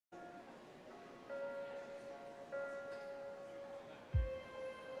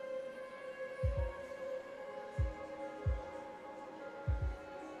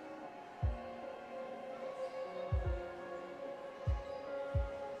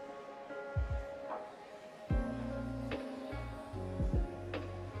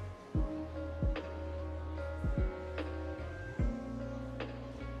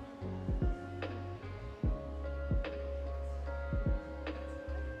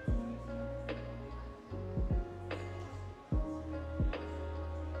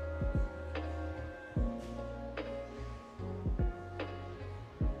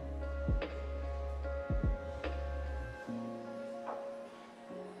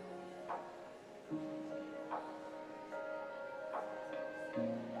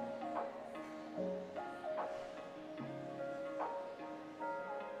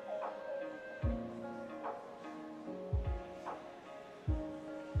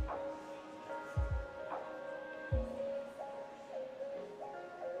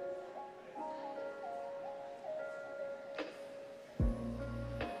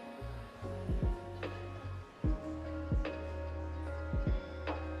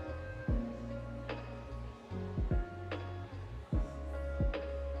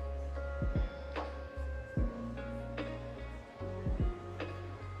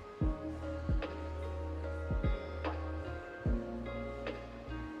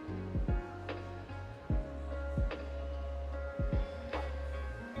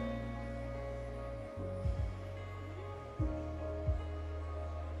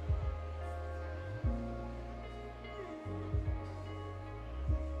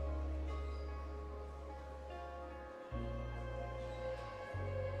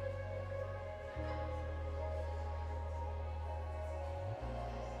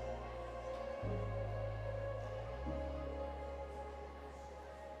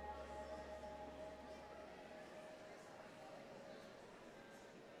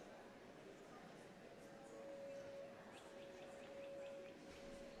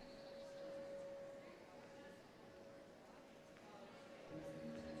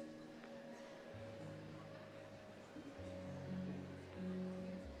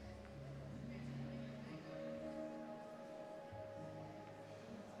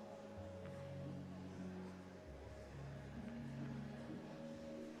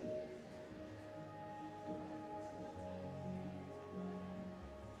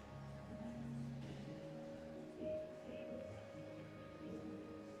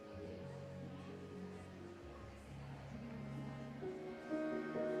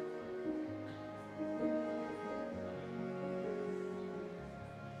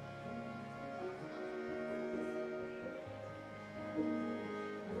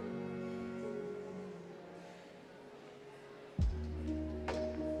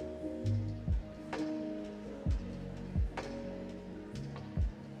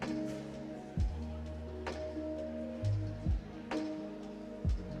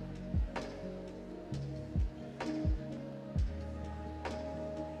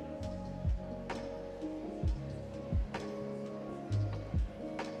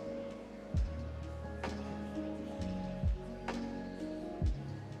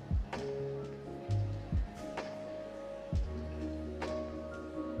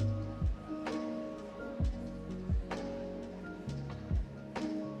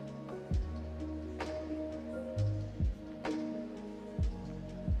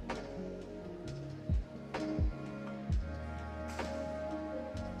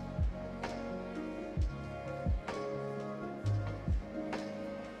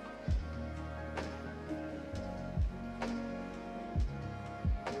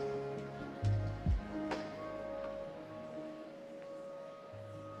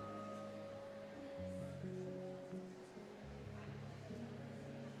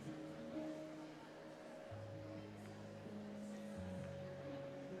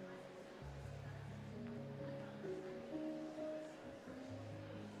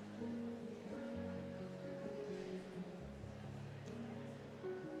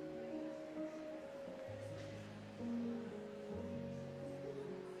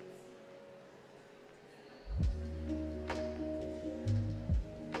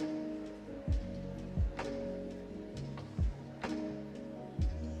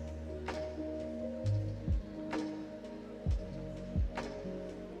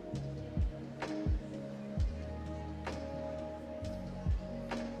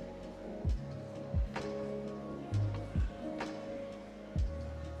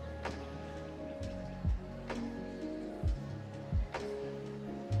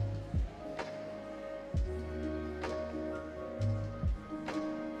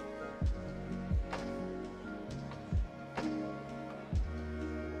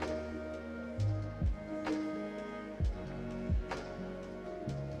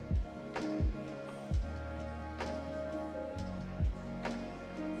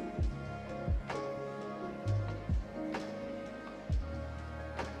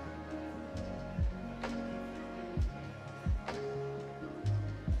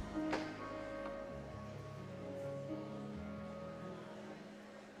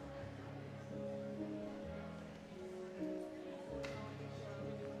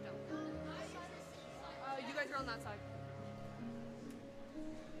down that side.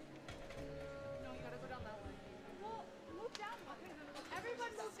 No, you gotta go down that way. Well, move down one. Everyone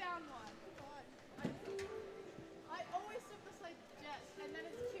move down one. I always sit beside Jess, and then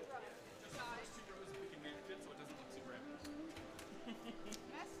it's cute running. Just the first 2 rows if we can manage it so it doesn't look super empty.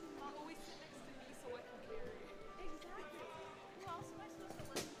 Mess I'll always sit next to me so I can carry. Exactly. Who else am I supposed to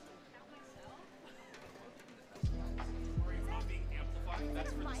listen to? Count myself? Worry about being amplified.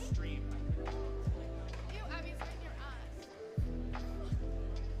 That's for the stream. Ew, Abby's right near us.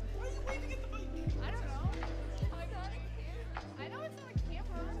 Why are you waving at the mic? I don't know. I'm not a camera. I know it's not a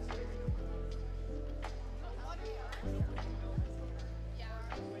camera. What are yours? Yeah.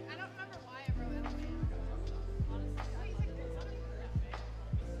 I don't remember why I wrote Alabama. Honestly, wait, he's like, there's something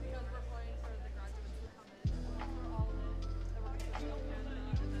Because we're playing for the graduates who come in for all of it. Then we're going to go to Canada,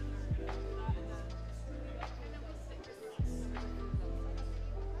 and then they're going to do that, and then we'll sit.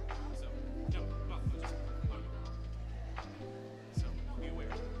 So, no, well, just logo. So, be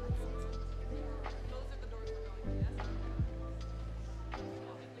aware. those are the doors we're going to, yes?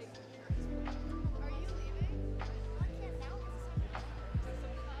 Are you leaving? I can't now. It's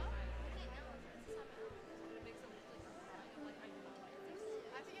a huh? It makes them look like I'm crying. I'm like, I do not like this.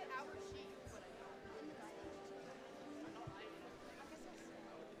 I have to get our sheets. But I don't. I don't like it.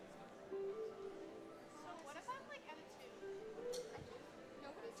 So what if I'm like at a 2?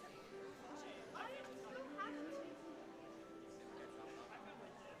 Nobody's I still have a 2.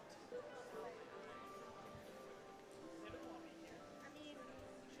 I mean,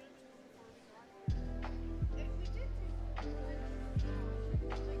 if we did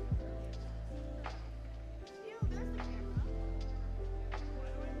ew, there's the camera.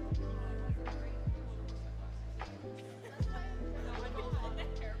 That's why No, I don't want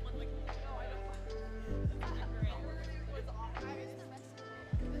that hair. I'm like, no, I don't want it. That's not great. It's awful. I was the best.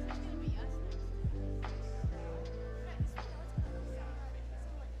 This is gonna be us next. Oh, it's very.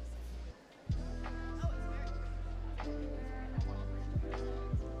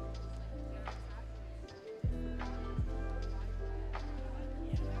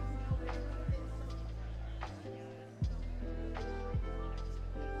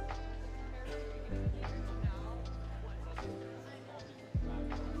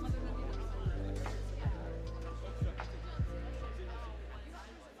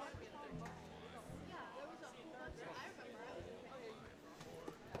 Yeah, there was a whole bunch. I remember.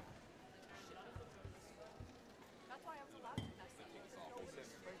 That's why I was allowed to test it. Because no one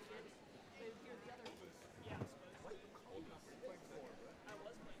is they hear the other piece. Yeah. I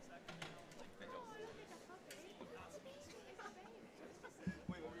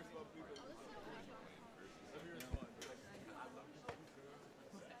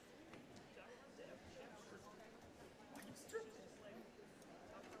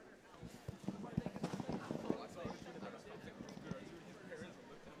was playing second.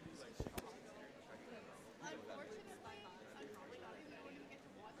 Unfortunately, I'm probably not even going to get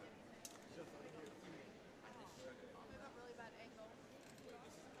to watch it. We have a really bad angle.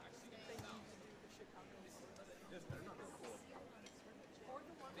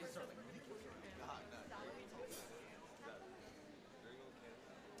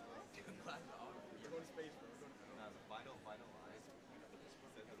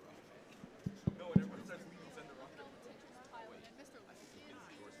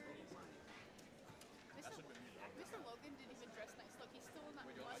 Mr. Logan didn't even dress nice. Look, he's still in that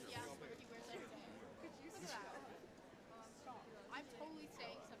musty ass sweater he wears every day. Look at that. I'm totally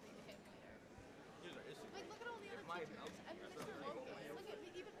saying something to him later. Like, look at all the other teachers. And Mr. Logan. Look at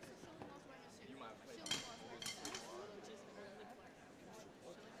even Mr. Shillingwell's wearing a suit. Shillingwell's wearing a suit.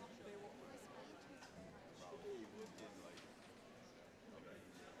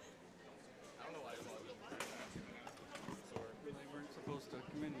 They weren't supposed to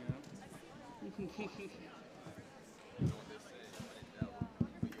come in yet.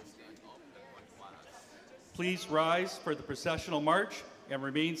 Please rise for the processional march and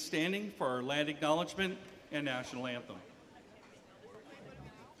remain standing for our land acknowledgement and national anthem.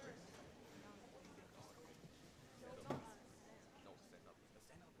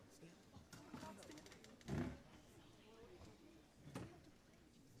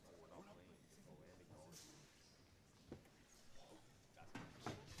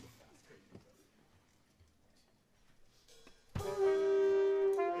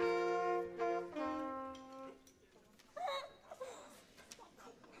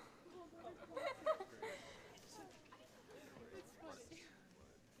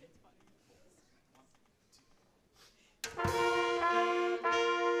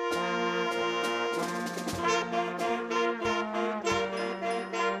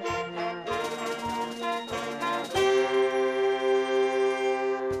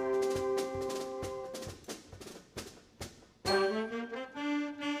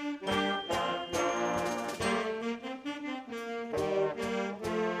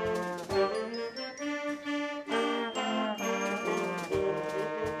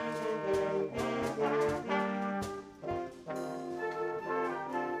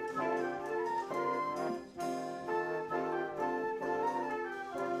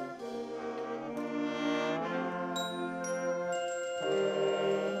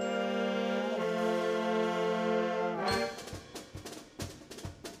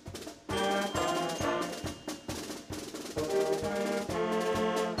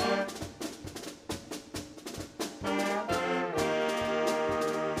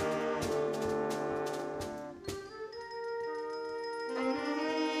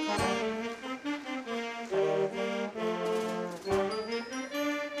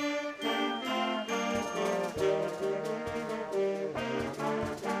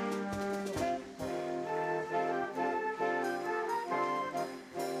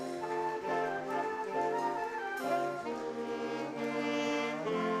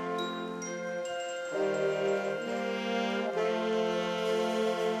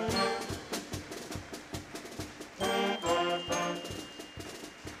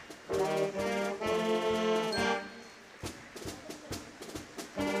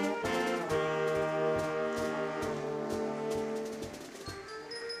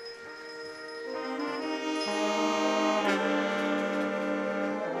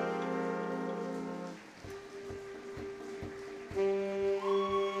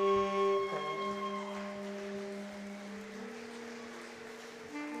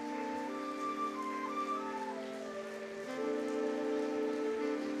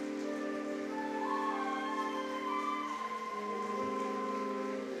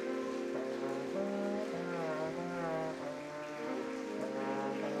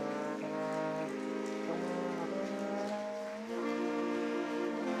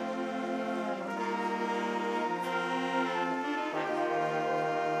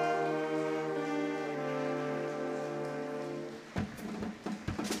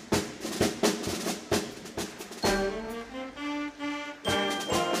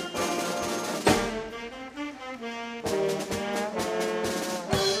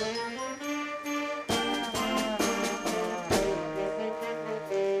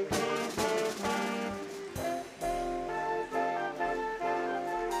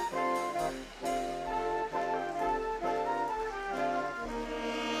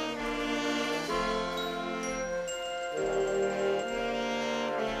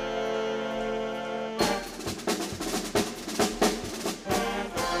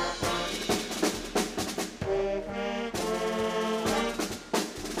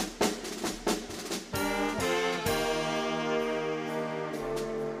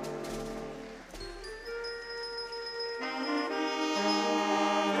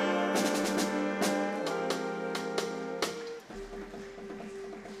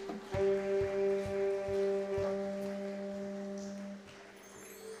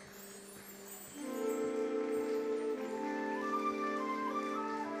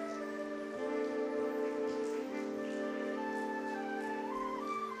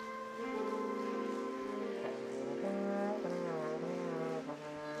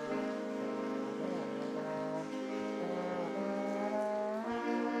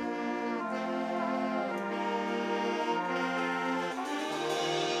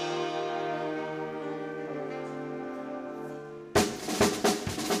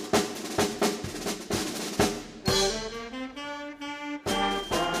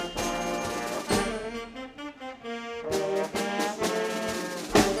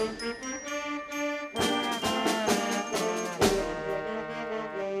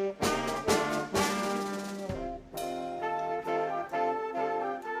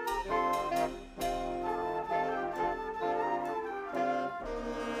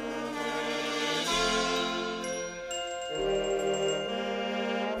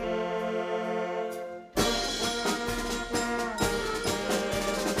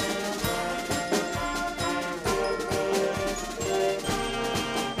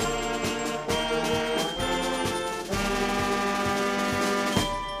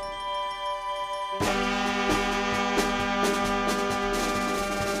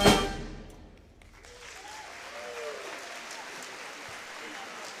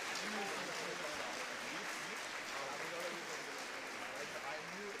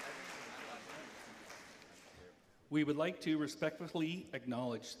 We would like to respectfully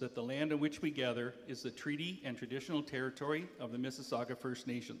acknowledge that the land on which we gather is the treaty and traditional territory of the Mississauga First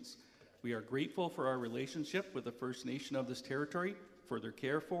Nations. We are grateful for our relationship with the First Nation of this territory, for their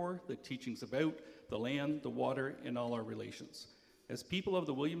care for, the teachings about, the land, the water, and all our relations. As people of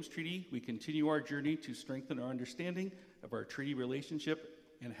the Williams Treaty, we continue our journey to strengthen our understanding of our treaty relationship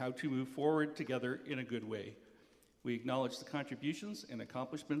and how to move forward together in a good way. We acknowledge the contributions and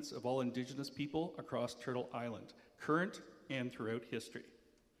accomplishments of all Indigenous people across Turtle Island, current and throughout history.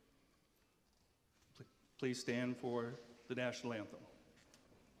 Please stand for the national anthem.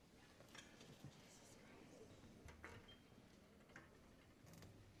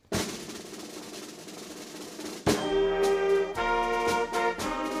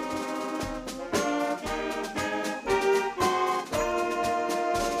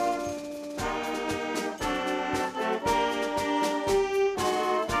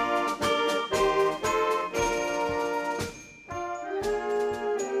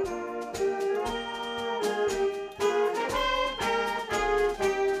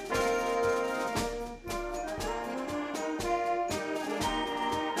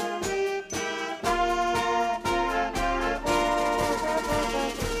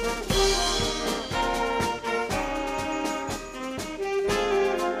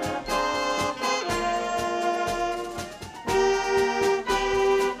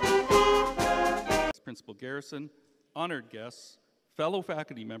 Principal Garrison, honored guests, fellow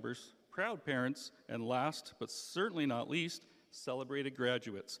faculty members, proud parents, and last but certainly not least, celebrated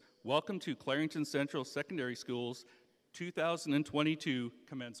graduates. Welcome to Clarington Central Secondary School's 2022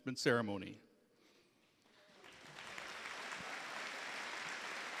 commencement ceremony.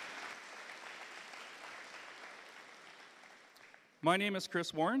 My name is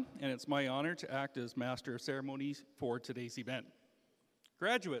Chris Warren, and it's my honor to act as Master of Ceremonies for today's event.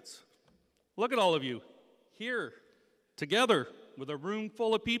 Graduates, look at all of you here together with a room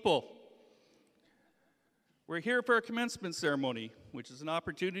full of people. We're here for a commencement ceremony, which is an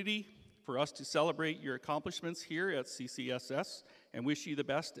opportunity for us to celebrate your accomplishments here at CCSS and wish you the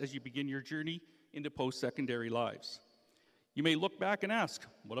best as you begin your journey into post-secondary lives. You may look back and ask,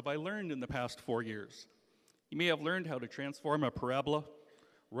 what have I learned in the past 4 years? You may have learned how to transform a parabola,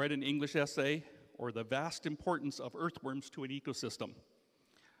 write an English essay, or the vast importance of earthworms to an ecosystem.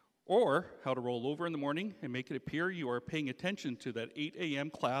 Or how to roll over in the morning and make it appear you are paying attention to that 8 a.m.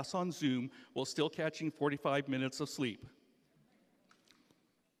 class on Zoom while still catching 45 minutes of sleep.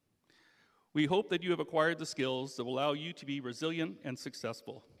 We hope that you have acquired the skills that will allow you to be resilient and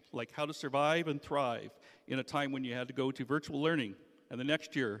successful, like how to survive and thrive in a time when you had to go to virtual learning, and the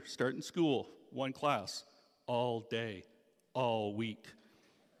next year, start in school, one class, all day, all week.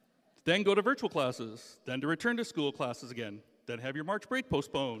 Then go to virtual classes, then to return to school classes again, then have your March break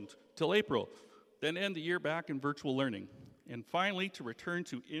postponed till April, then end the year back in virtual learning, and finally to return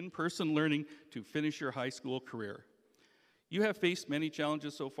to in-person learning to finish your high school career. You have faced many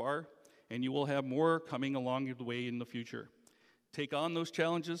challenges so far, and you will have more coming along the way in the future. Take on those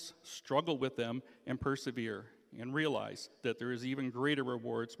challenges, struggle with them, and persevere, and realize that there is even greater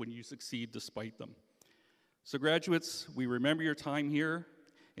rewards when you succeed despite them. So graduates, we remember your time here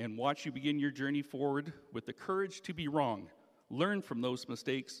and watch you begin your journey forward with the courage to be wrong, learn from those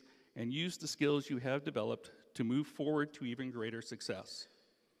mistakes, and use the skills you have developed to move forward to even greater success.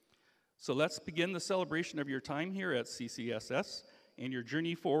 So let's begin the celebration of your time here at CCSS and your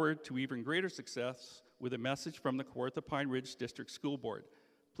journey forward to even greater success with a message from the Kawartha Pine Ridge District School Board.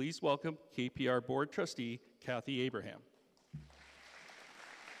 Please welcome KPR Board Trustee Kathy Abraham.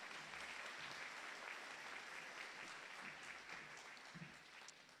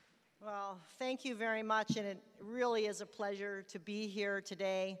 Well, thank you very much, and it really is a pleasure to be here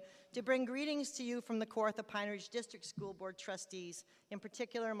today to bring greetings to you from the Kawartha Pine Ridge District School Board trustees, in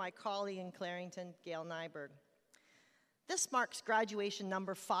particular my colleague in Clarington, Gail Nyberg. This marks graduation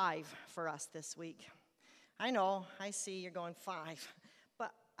number 5 for us this week. I know, I see you're going 5,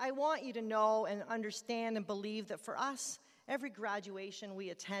 but I want you to know and understand and believe that for us, every graduation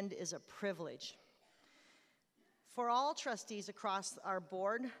we attend is a privilege. For all trustees across our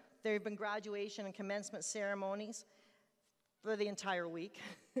board, there have been graduation and commencement ceremonies for the entire week,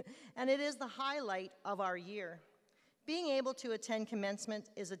 and it is the highlight of our year. Being able to attend commencement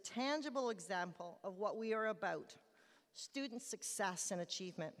is a tangible example of what we are about, student success and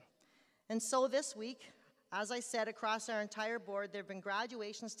achievement. And so this week, as I said, across our entire board, there have been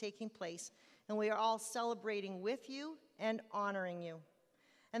graduations taking place, and we are all celebrating with you and honoring you.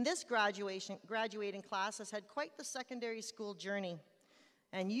 And this graduating class has had quite the secondary school journey,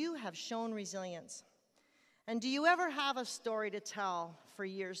 and you have shown resilience. And do you ever have a story to tell for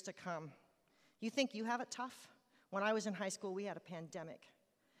years to come? You think you have it tough? When I was in high school, we had a pandemic.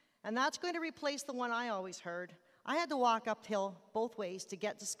 And that's going to replace the one I always heard. I had to walk uphill both ways to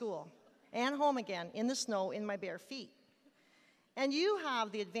get to school and home again in the snow in my bare feet. And you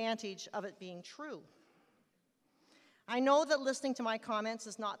have the advantage of it being true. I know that listening to my comments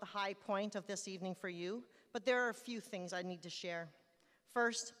is not the high point of this evening for you, but there are a few things I need to share.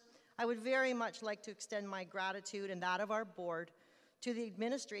 First, I would very much like to extend my gratitude and that of our board to the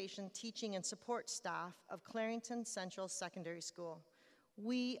administration, teaching, and support staff of Clarington Central Secondary School.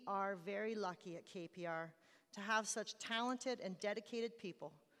 We are very lucky at KPR to have such talented and dedicated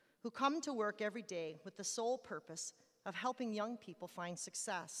people who come to work every day with the sole purpose of helping young people find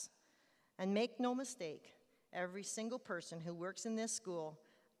success. And make no mistake, every single person who works in this school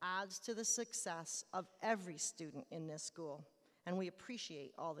adds to the success of every student in this school, and we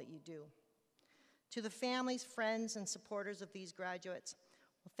appreciate all that you do. To the families, friends, and supporters of these graduates,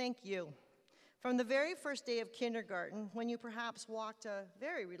 well, thank you. From the very first day of kindergarten, when you perhaps walked a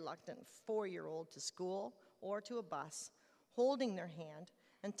very reluctant 4-year-old to school or to a bus, holding their hand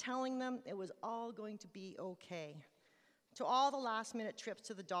and telling them it was all going to be okay. To all the last-minute trips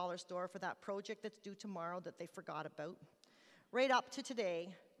to the dollar store for that project that's due tomorrow that they forgot about. Right up to today,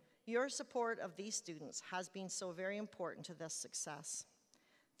 your support of these students has been so very important to this success.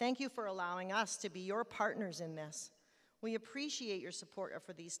 Thank you for allowing us to be your partners in this. We appreciate your support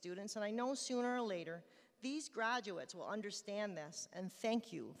for these students, and I know sooner or later, these graduates will understand this, and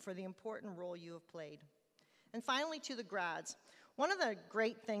thank you for the important role you have played. And finally, to the grads, one of the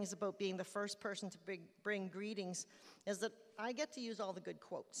great things about being the first person to bring greetings is that I get to use all the good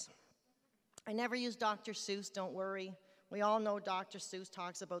quotes. I never use Dr. Seuss, don't worry. We all know Dr. Seuss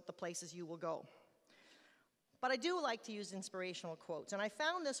talks about the places you will go. But I do like to use inspirational quotes, and I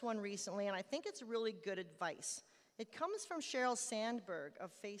found this one recently, and I think it's really good advice. It comes from Sheryl Sandberg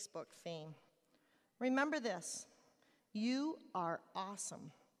of Facebook fame. Remember this, you are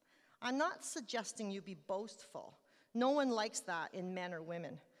awesome. I'm not suggesting you be boastful. No one likes that in men or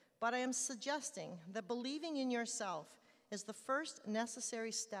women. But I am suggesting that believing in yourself is the first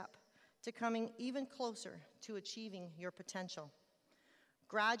necessary step to coming even closer to achieving your potential.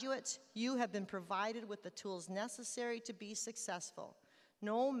 Graduates, you have been provided with the tools necessary to be successful,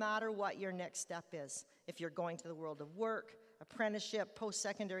 no matter what your next step is. If you're going to the world of work, apprenticeship,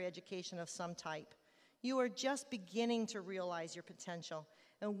 post-secondary education of some type, you are just beginning to realize your potential,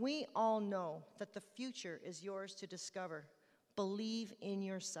 and we all know that the future is yours to discover. Believe in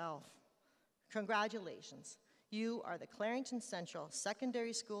yourself. Congratulations. You are the Clarington Central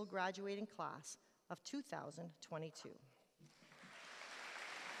Secondary School graduating class of 2022.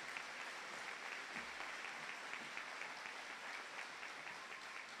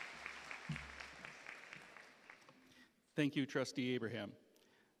 Thank you, Trustee Abraham.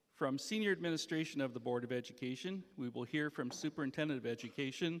 From Senior Administration of the Board of Education, we will hear from Superintendent of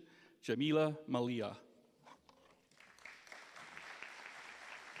Education, Jamila Malia.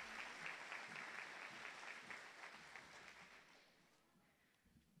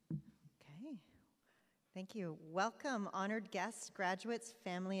 Okay, thank you. Welcome, honored guests, graduates,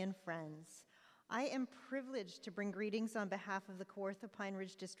 family, and friends. I am privileged to bring greetings on behalf of the Kawartha Pine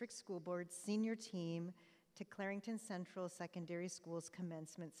Ridge District School Board senior team to Clarington Central Secondary School's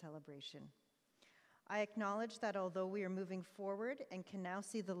commencement celebration. I acknowledge that although we are moving forward and can now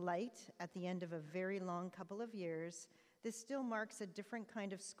see the light at the end of a very long couple of years, this still marks a different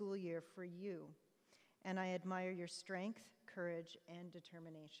kind of school year for you, and I admire your strength, courage, and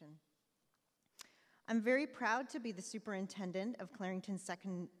determination. I'm very proud to be the superintendent of Clarington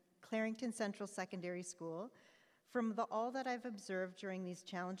Central Secondary School. From all that I've observed during these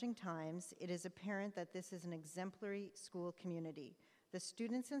challenging times, it is apparent that this is an exemplary school community. The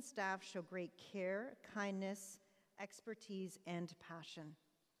students and staff show great care, kindness, expertise, and passion.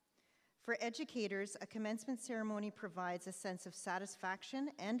 For educators, a commencement ceremony provides a sense of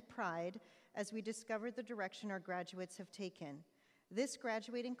satisfaction and pride as we discover the direction our graduates have taken. This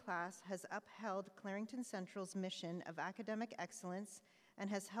graduating class has upheld Clarington Central's mission of academic excellence and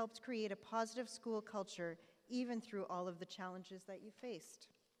has helped create a positive school culture even through all of the challenges that you faced.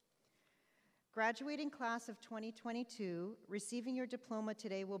 Graduating class of 2022, receiving your diploma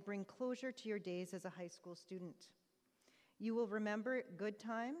today will bring closure to your days as a high school student. You will remember good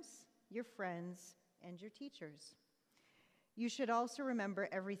times, your friends, and your teachers. You should also remember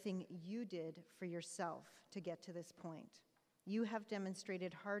everything you did for yourself to get to this point. You have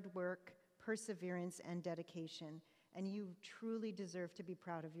demonstrated hard work, perseverance, and dedication, and you truly deserve to be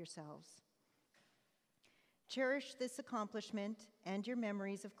proud of yourselves. Cherish this accomplishment and your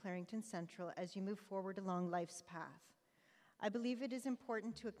memories of Clarington Central as you move forward along life's path. I believe it is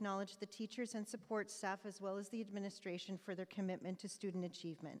important to acknowledge the teachers and support staff as well as the administration for their commitment to student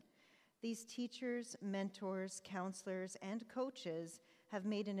achievement. These teachers, mentors, counselors, and coaches have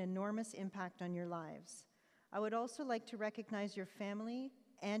made an enormous impact on your lives. I would also like to recognize your family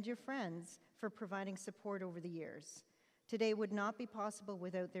and your friends for providing support over the years. Today would not be possible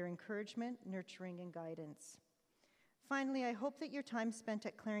without their encouragement, nurturing, and guidance. Finally, I hope that your time spent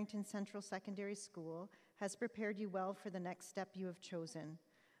at Clarington Central Secondary School has prepared you well for the next step you have chosen.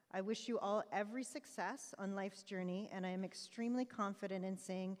 I wish you all every success on life's journey, and I am extremely confident in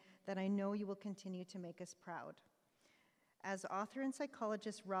saying that I know you will continue to make us proud. As author and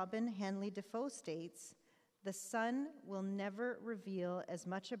psychologist Robin Hanley Defoe states, the sun will never reveal as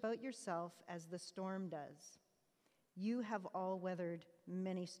much about yourself as the storm does. You have all weathered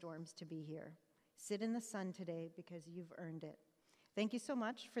many storms to be here. Sit in the sun today because you've earned it. Thank you so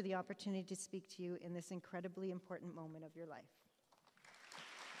much for the opportunity to speak to you in this incredibly important moment of your life.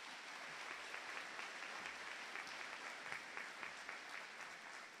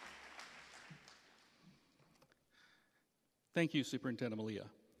 Thank you, Superintendent Malia.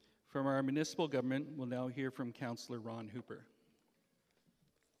 From our municipal government, we'll now hear from Councillor Ron Hooper.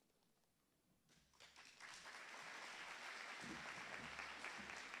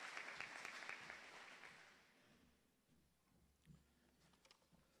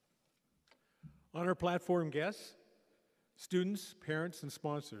 On our platform guests, students, parents, and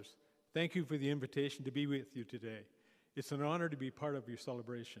sponsors, thank you for the invitation to be with you today. It's an honor to be part of your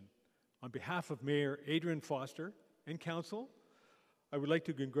celebration. On behalf of Mayor Adrian Foster and Council, I would like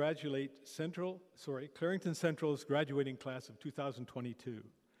to congratulate Clarington Central's graduating class of 2022.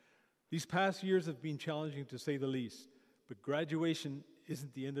 These past years have been challenging to say the least, but graduation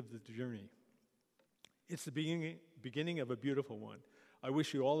isn't the end of the journey. It's the beginning of a beautiful one. I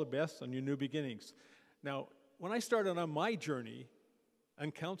wish you all the best on your new beginnings. Now, when I started on my journey on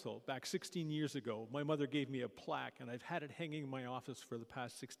council back 16 years ago, my mother gave me a plaque, and I've had it hanging in my office for the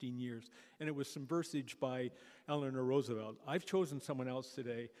past 16 years, and it was some verbiage by Eleanor Roosevelt. I've chosen someone else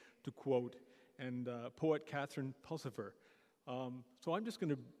today to quote, and poet Catherine Pulsifer. So I'm just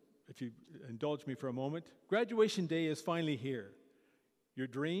going to, if you indulge me for a moment, graduation day is finally here. Your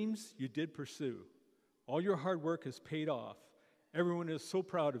dreams you did pursue. All your hard work has paid off. Everyone is so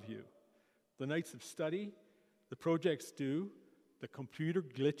proud of you. The nights of study, the projects due, the computer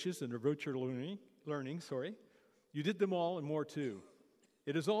glitches and the virtual learning, you did them all and more too.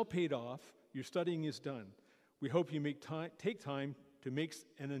 It is all paid off. Your studying is done. We hope you take time to make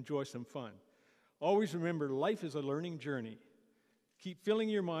and enjoy some fun. Always remember, life is a learning journey. Keep filling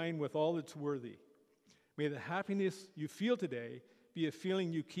your mind with all that's worthy. May the happiness you feel today be a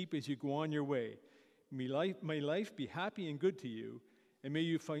feeling you keep as you go on your way. May life be happy and good to you, and may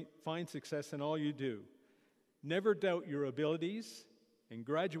you find success in all you do. Never doubt your abilities, and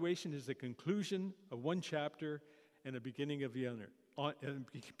graduation is the conclusion of one chapter and the beginning of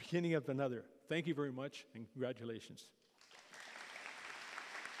another. Thank you very much, and congratulations.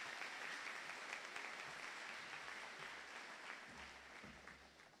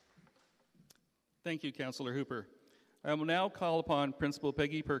 Thank you, Councillor Hooper. I will now call upon Principal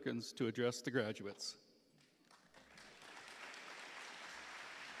Peggy Perkins to address the graduates.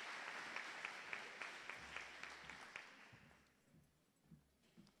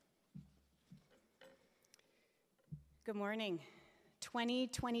 Good morning.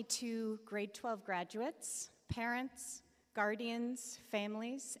 2022 grade 12 graduates, parents, guardians,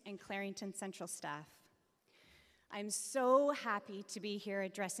 families, and Clarington Central staff. I'm so happy to be here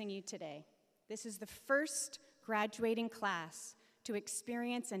addressing you today. This is the first graduating class to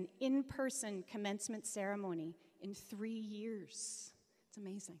experience an in-person commencement ceremony in 3 years. It's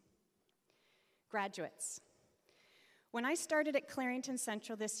amazing. Graduates, when I started at Clarington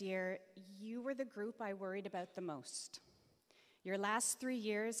Central this year, you were the group I worried about the most. Your last 3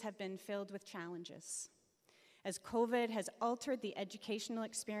 years have been filled with challenges, as COVID has altered the educational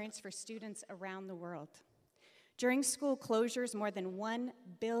experience for students around the world. During school closures, more than 1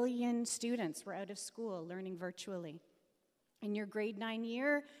 billion students were out of school learning virtually. In your grade 9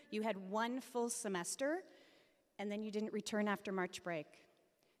 year, you had 1 full semester, and then you didn't return after March break.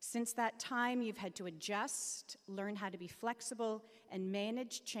 Since that time, you've had to adjust, learn how to be flexible, and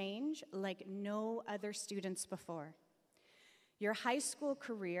manage change like no other students before. Your high school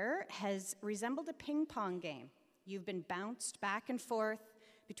career has resembled a ping pong game. You've been bounced back and forth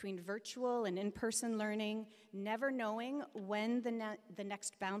between virtual and in-person learning, never knowing when the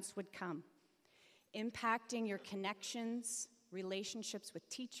next bounce would come, impacting your connections, relationships with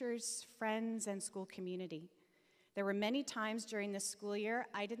teachers, friends, and school community. There were many times during this school year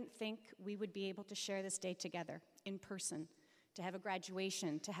I didn't think we would be able to share this day together in person, to have a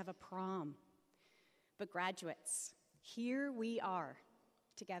graduation, to have a prom. But graduates, here we are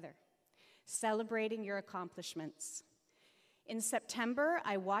together, celebrating your accomplishments. In September,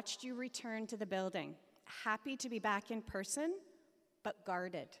 I watched you return to the building, happy to be back in person, but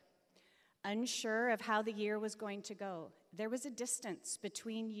guarded. Unsure of how the year was going to go, there was a distance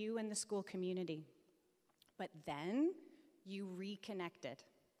between you and the school community. But then you reconnected.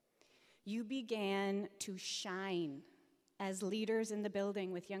 You began to shine as leaders in the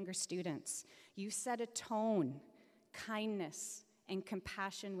building with younger students. You set a tone, kindness, and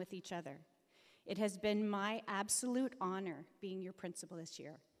compassion with each other. It has been my absolute honor being your principal this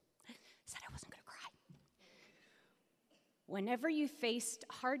year. I said I wasn't going to cry. Whenever you faced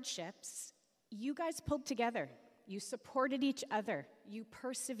hardships, you guys pulled together. You supported each other. You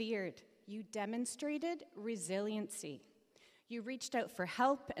persevered. You demonstrated resiliency. You reached out for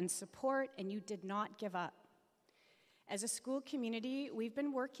help and support, and you did not give up. As a school community, we've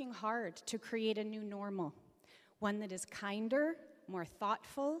been working hard to create a new normal, one that is kinder, more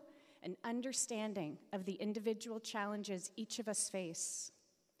thoughtful, and understanding of the individual challenges each of us face.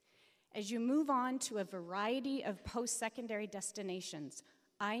 As you move on to a variety of post-secondary destinations,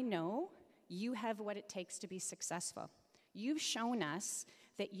 I know you have what it takes to be successful. You've shown us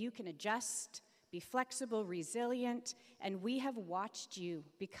that you can adjust, be flexible, resilient, and we have watched you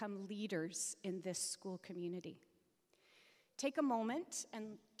become leaders in this school community. Take a moment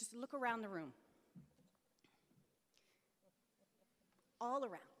and just look around the room. All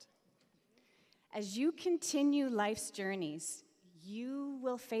around. As you continue life's journeys, you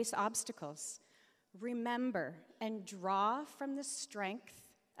will face obstacles. Remember and draw from the strength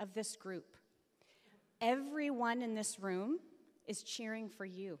of this group. Everyone in this room is cheering for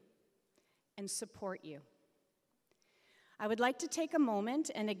you and support you. I would like to take a moment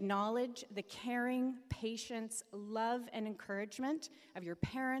and acknowledge the caring, patience, love, and encouragement of your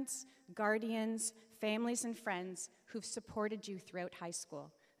parents, guardians, families, and friends who've supported you throughout high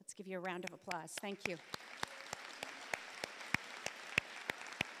school. Let's give you a round of applause. Thank you.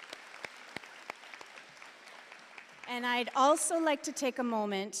 And I'd also like to take a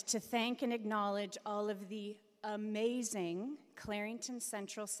moment to thank and acknowledge all of the amazing Clarington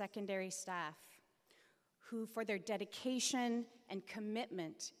Central Secondary staff who, for their dedication and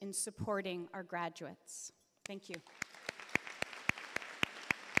commitment in supporting our graduates. Thank you.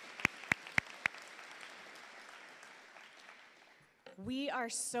 We are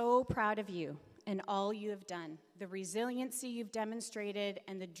so proud of you and all you have done, the resiliency you've demonstrated,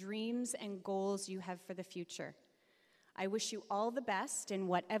 and the dreams and goals you have for the future. I wish you all the best in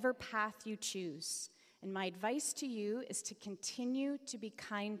whatever path you choose, and my advice to you is to continue to be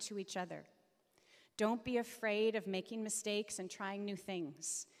kind to each other. Don't be afraid of making mistakes and trying new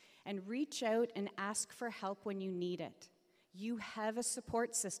things, and reach out and ask for help when you need it. You have a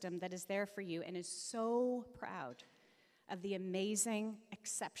support system that is there for you and is so proud of the amazing,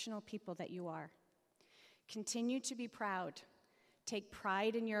 exceptional people that you are. Continue to be proud. Take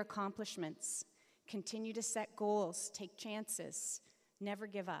pride in your accomplishments. Continue to set goals, take chances, never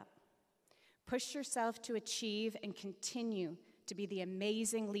give up. Push yourself to achieve and continue to be the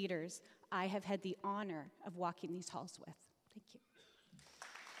amazing leaders I have had the honor of walking these halls with. Thank you.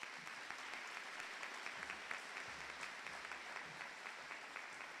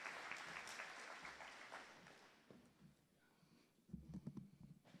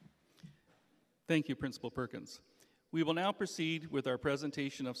 Thank you, Principal Perkins. We will now proceed with our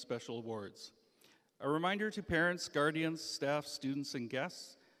presentation of special awards. A reminder to parents, guardians, staff, students, and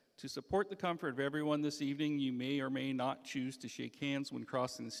guests, to support the comfort of everyone this evening, you may or may not choose to shake hands when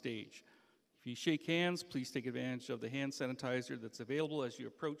crossing the stage. If you shake hands, please take advantage of the hand sanitizer that's available as you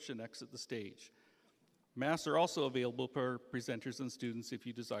approach and exit the stage. Masks are also available for presenters and students if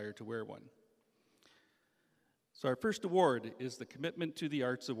you desire to wear one. So our first award is the Commitment to the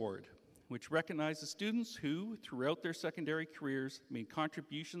Arts Award, which recognizes students who, throughout their secondary careers, made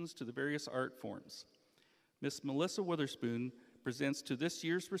contributions to the various art forms. Miss Melissa Witherspoon presents to this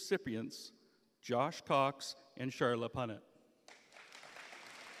year's recipients, Josh Cox and Charla Punnett.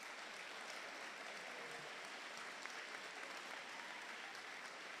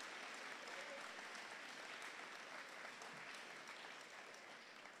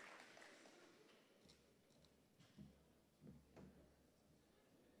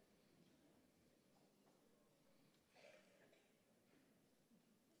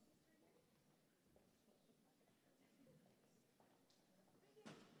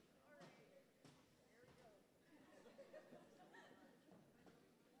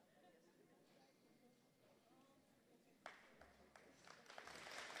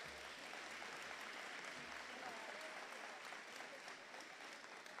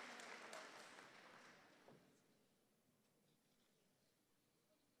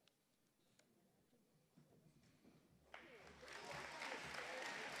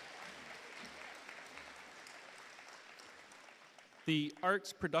 The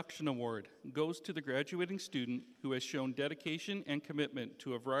Arts Production Award goes to the graduating student who has shown dedication and commitment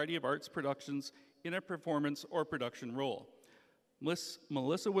to a variety of arts productions in a performance or production role. Miss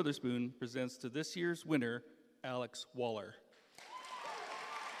Melissa Witherspoon presents to this year's winner, Alex Waller.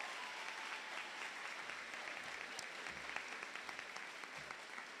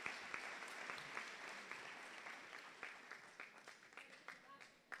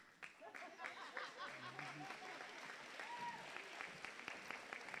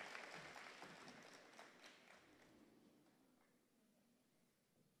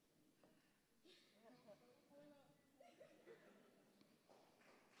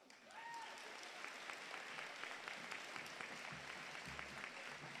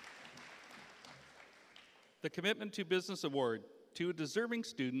 The Commitment to Business Award to a deserving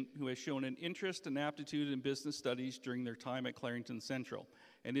student who has shown an interest and aptitude in business studies during their time at Clarington Central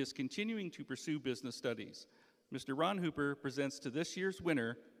and is continuing to pursue business studies. Mr. Ron Hooper presents to this year's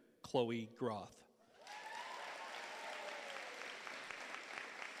winner, Chloe Groth.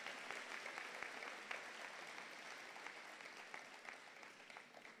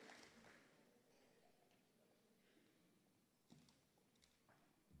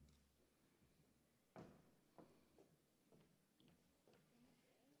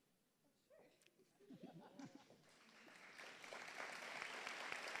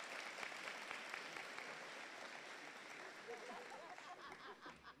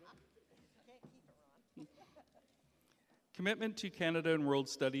 Commitment to Canada and World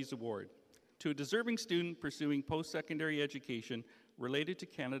Studies Award to a deserving student pursuing post-secondary education related to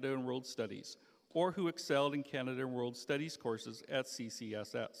Canada and World Studies or who excelled in Canada and World Studies courses at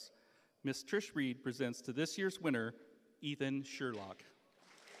CCSS. Ms. Trish Reed presents to this year's winner, Ethan Sherlock.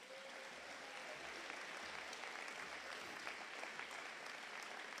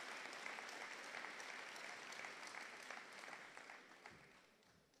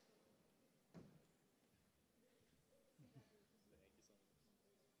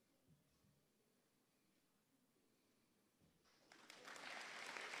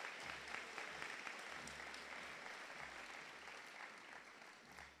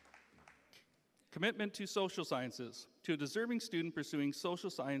 Commitment to social sciences, to a deserving student pursuing social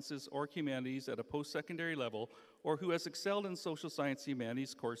sciences or humanities at a post-secondary level or who has excelled in social science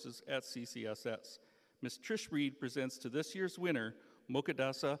humanities courses at CCSS. Ms. Trish Reed presents to this year's winner,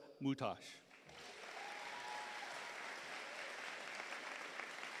 Mokadasa Mutash.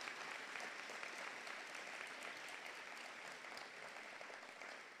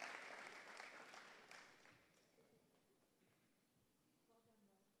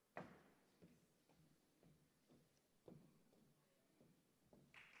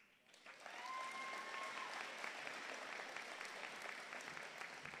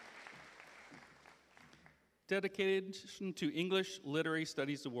 Dedication to English Literary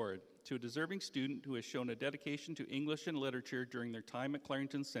Studies Award to a deserving student who has shown a dedication to English and literature during their time at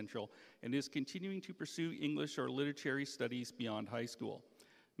Clarington Central and is continuing to pursue English or literary studies beyond high school.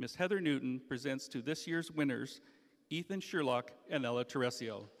 Ms. Heather Newton presents to this year's winners, Ethan Sherlock and Ella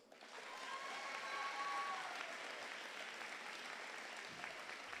Teresio.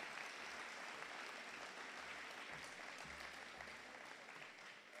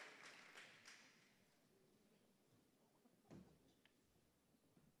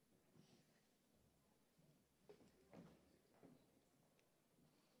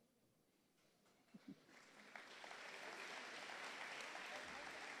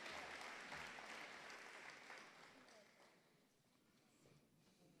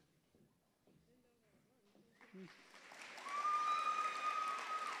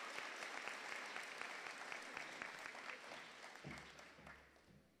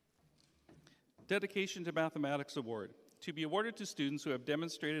 Dedication to Mathematics Award, to be awarded to students who have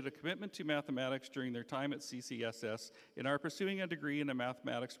demonstrated a commitment to mathematics during their time at CCSS and are pursuing a degree in a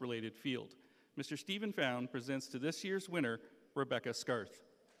mathematics-related field. Mr. Stephen Found presents to this year's winner, Rebecca Scarth.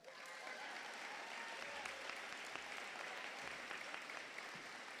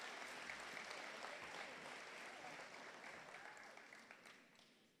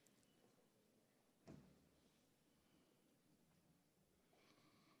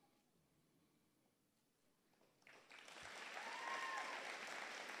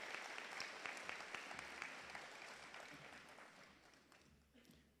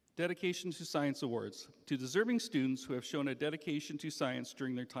 Dedication to Science Awards, to deserving students who have shown a dedication to science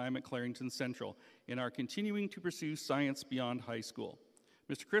during their time at Clarington Central and are continuing to pursue science beyond high school.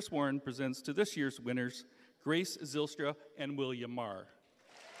 Mr. Chris Warren presents to this year's winners, Grace Zilstra and William Marr.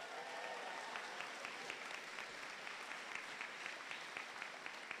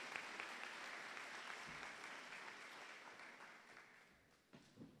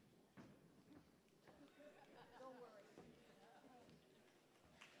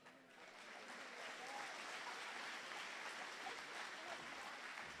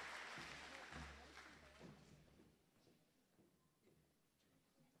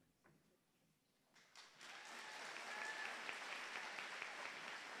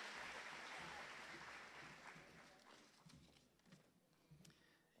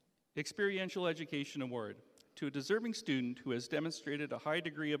 Experiential Education Award to a deserving student who has demonstrated a high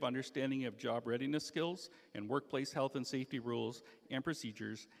degree of understanding of job readiness skills and workplace health and safety rules and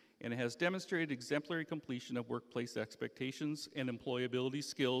procedures, and has demonstrated exemplary completion of workplace expectations and employability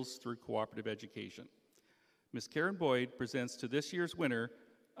skills through cooperative education. Ms. Karen Boyd presents to this year's winner,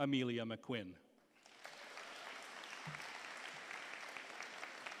 Amelia McQuinn.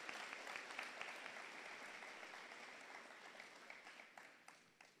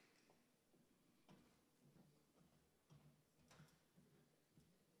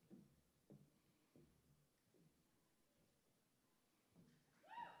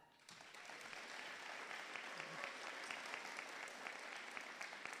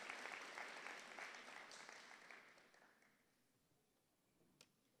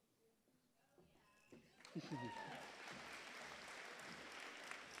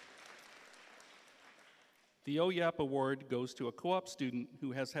 The OYAP Award goes to a co-op student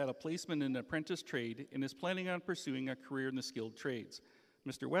who has had a placement in an apprentice trade and is planning on pursuing a career in the skilled trades.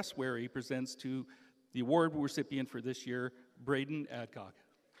 Mr. Wes Wary presents to the award recipient for this year, Braden Adcock.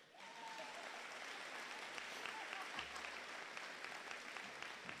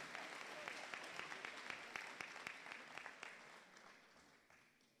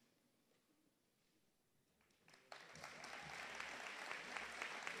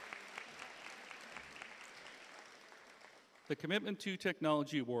 The Commitment to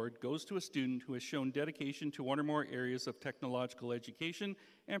Technology Award goes to a student who has shown dedication to one or more areas of technological education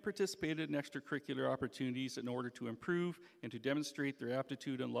and participated in extracurricular opportunities in order to improve and to demonstrate their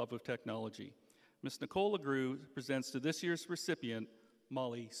aptitude and love of technology. Ms. Nicole LeGroux presents to this year's recipient,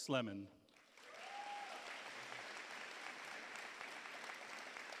 Molly Sleman.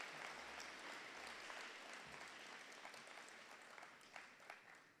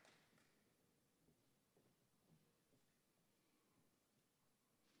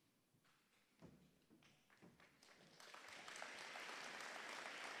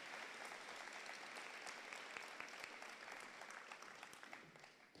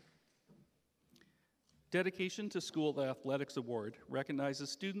 Dedication to School Athletics Award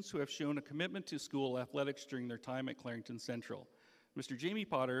recognizes students who have shown a commitment to school athletics during their time at Clarington Central. Mr. Jamie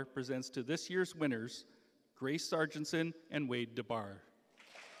Potter presents to this year's winners, Grace Sargentson and Wade DeBar.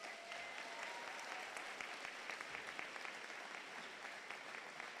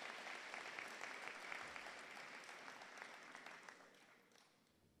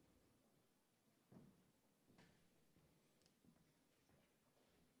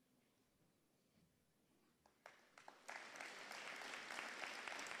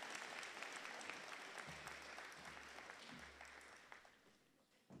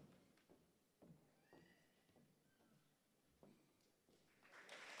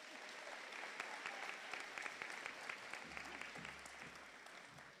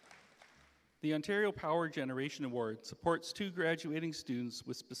 The Ontario Power Generation Award supports 2 graduating students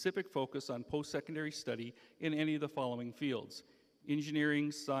with specific focus on post-secondary study in any of the following fields: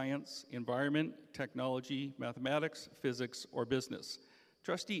 engineering, science, environment, technology, mathematics, physics, or business.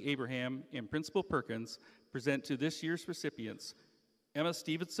 Trustee Abraham and Principal Perkins present to this year's recipients, Emma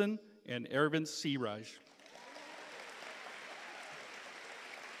Stevenson and Aravind Siraj.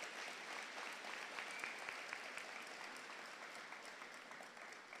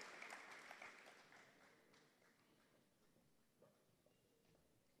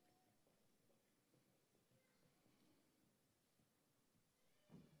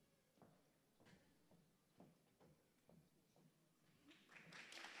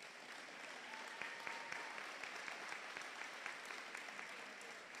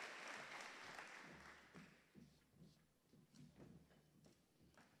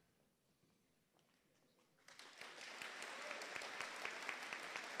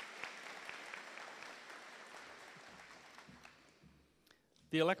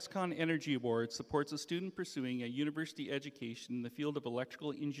 The Alexcon Energy Award supports a student pursuing a university education in the field of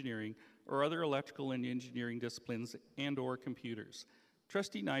electrical engineering or other electrical and engineering disciplines and/or computers.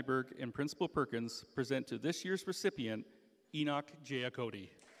 Trustee Nyberg and Principal Perkins present to this year's recipient, Enoch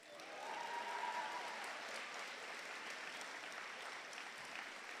Giacotti.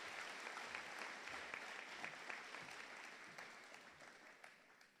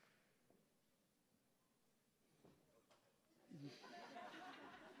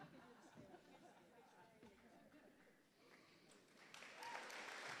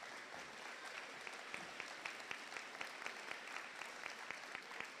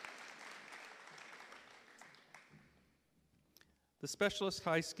 The Specialist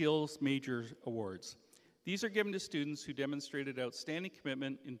High Skills Major Awards. These are given to students who demonstrated outstanding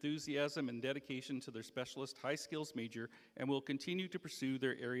commitment, enthusiasm, and dedication to their specialist high skills major and will continue to pursue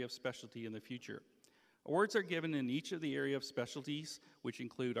their area of specialty in the future. Awards are given in each of the area of specialties, which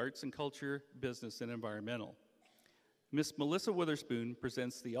include arts and culture, business, and environmental. Miss Melissa Witherspoon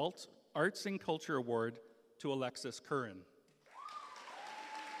presents the Arts and Culture Award to Alexis Curran.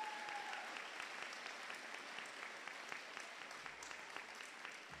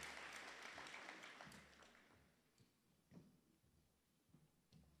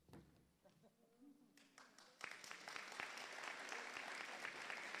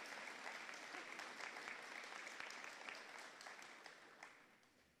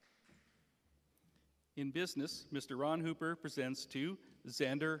 In business, Mr. Ron Hooper presents to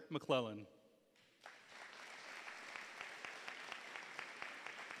Xander McClellan.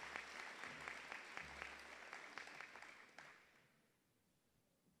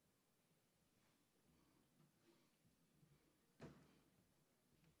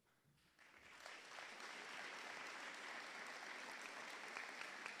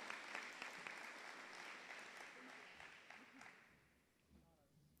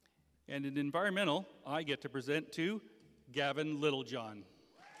 And in environmental, I get to present to Gavin Littlejohn.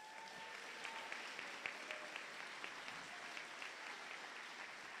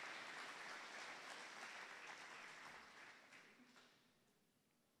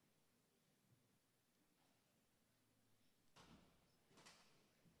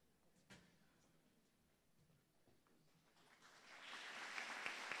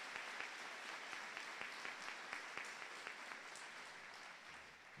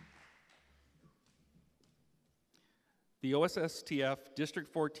 The OSSTF District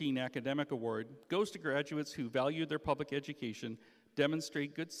 14 Academic Award goes to graduates who value their public education,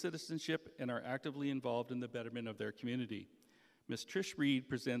 demonstrate good citizenship, and are actively involved in the betterment of their community. Ms. Trish Reed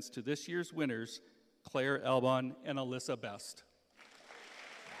presents to this year's winners, Claire Albon and Alyssa Best.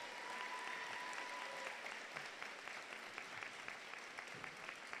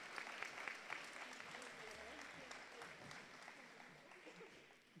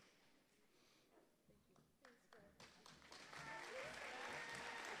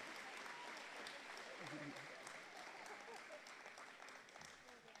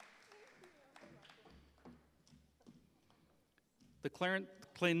 The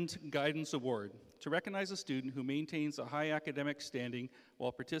Clarington Guidance Award, to recognize a student who maintains a high academic standing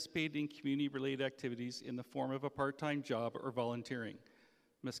while participating in community-related activities in the form of a part-time job or volunteering.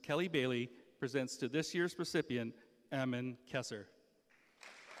 Ms. Kelly Bailey presents to this year's recipient, Amin Kesser.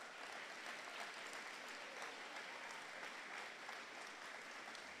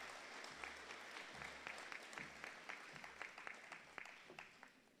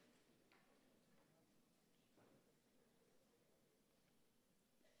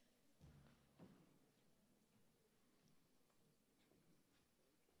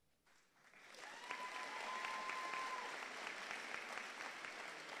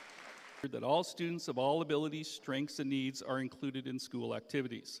 That all students of all abilities, strengths, and needs are included in school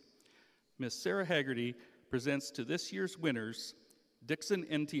activities. Ms. Sarah Haggerty presents to this year's winners, Dixon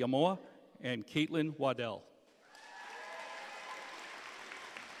Ntiamoa and Caitlin Waddell.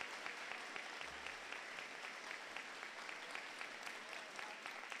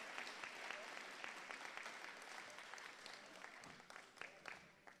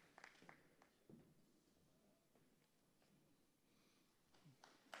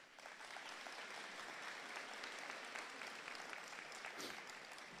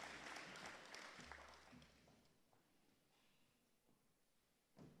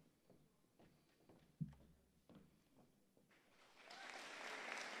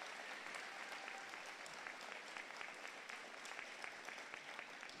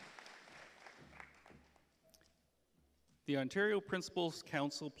 The Ontario Principals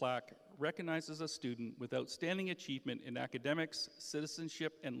Council plaque recognizes a student with outstanding achievement in academics,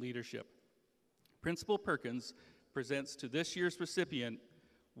 citizenship, and leadership. Principal Perkins presents to this year's recipient,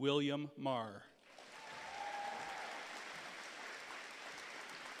 William Marr.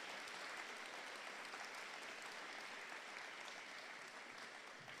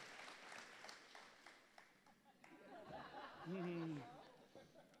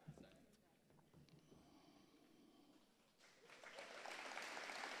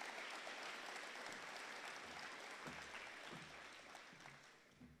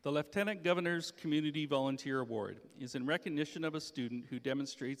 The Lieutenant Governor's Community Volunteer Award is in recognition of a student who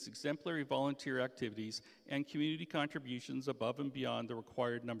demonstrates exemplary volunteer activities and community contributions above and beyond the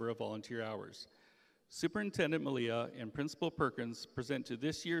required number of volunteer hours. Superintendent Malia and Principal Perkins present to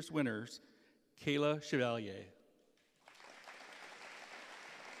this year's winners, Kayla Chevalier.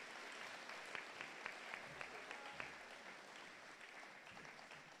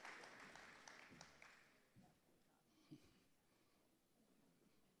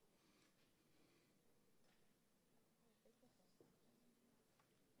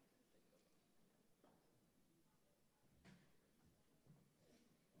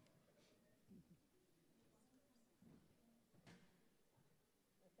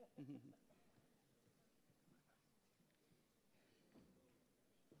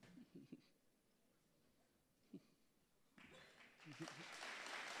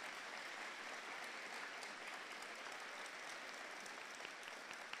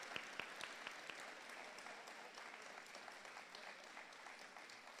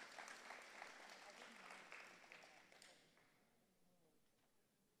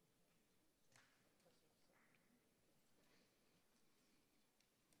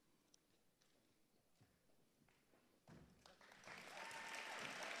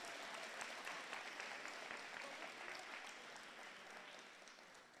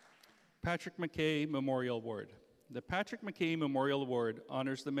 Patrick McKay Memorial Award. The Patrick McKay Memorial Award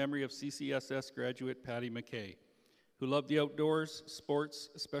honors the memory of CCSS graduate Patty McKay, who loved the outdoors, sports,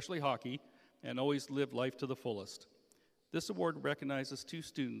 especially hockey, and always lived life to the fullest. This award recognizes 2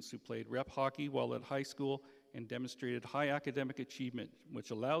 students who played rep hockey while at high school and demonstrated high academic achievement,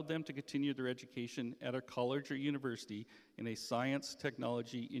 which allowed them to continue their education at a college or university in a science,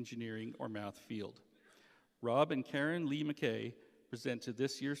 technology, engineering, or math field. Rob and Karen Lee McKay present to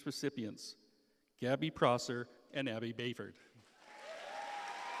this year's recipients, Gabby Prosser and Abby Bayford.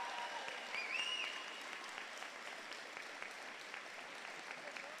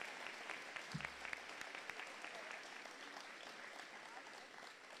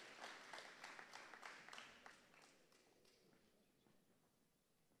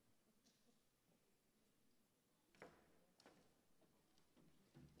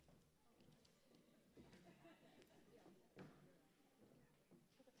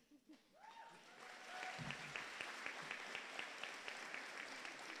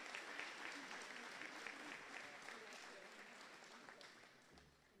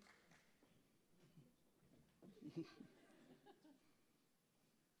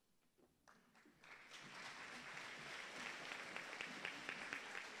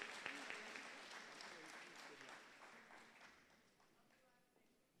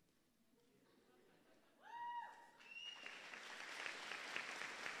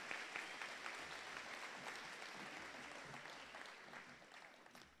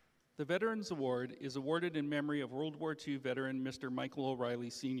 The Veterans Award is awarded in memory of World War II veteran Mr. Michael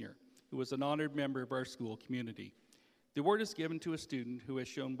O'Reilly Sr., who was an honored member of our school community. The award is given to a student who has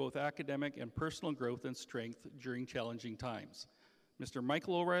shown both academic and personal growth and strength during challenging times. Mr.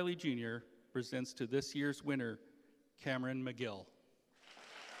 Michael O'Reilly Jr. presents to this year's winner, Cameron McGill.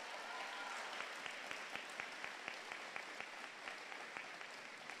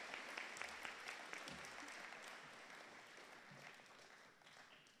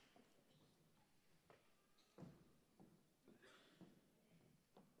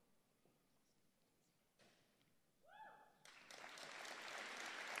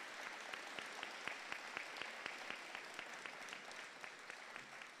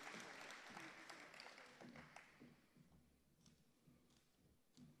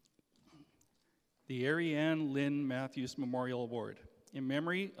 The Ariane Lynn Matthews Memorial Award. In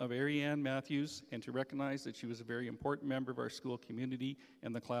memory of Ariane Matthews and to recognize that she was a very important member of our school community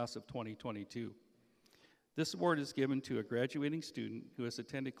and the class of 2022. This award is given to a graduating student who has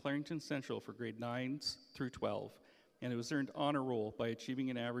attended Clarington Central for grade 9s through 12 and who has earned honor roll by achieving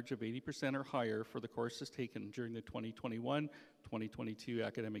an average of 80% or higher for the courses taken during the 2021-2022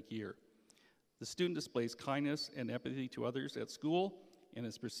 academic year. The student displays kindness and empathy to others at school and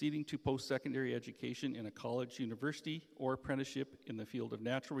is proceeding to post-secondary education in a college, university, or apprenticeship in the field of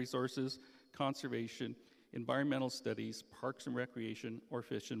natural resources, conservation, environmental studies, parks and recreation, or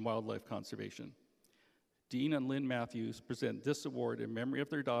fish and wildlife conservation. Dean and Lynn Matthews present this award in memory of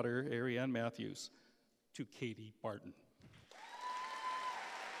their daughter, Ariane Matthews, to Katie Barton.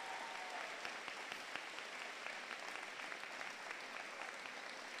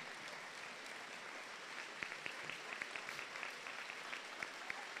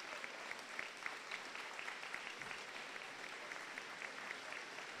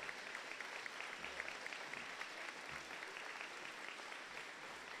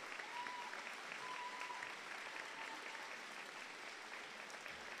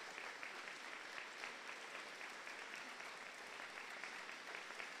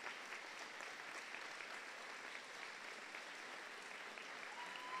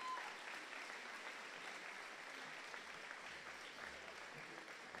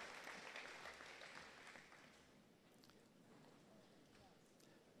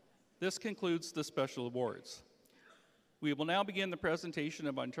 This concludes the special awards. We will now begin the presentation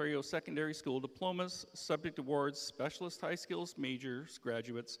of Ontario Secondary School Diplomas, Subject Awards, Specialist High Skills Majors,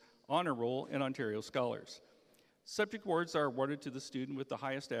 Graduates, Honor Roll, and Ontario Scholars. Subject awards are awarded to the student with the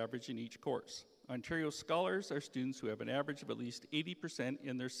highest average in each course. Ontario Scholars are students who have an average of at least 80%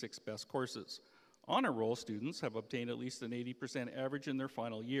 in their 6 best courses. Honor Roll students have obtained at least an 80% average in their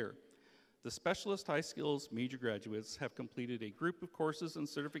final year. The Specialist High Skills major graduates have completed a group of courses and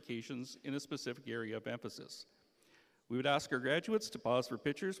certifications in a specific area of emphasis. We would ask our graduates to pause for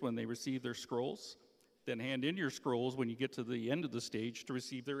pictures when they receive their scrolls, then hand in your scrolls when you get to the end of the stage to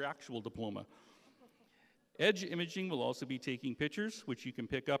receive their actual diploma. Edge Imaging will also be taking pictures, which you can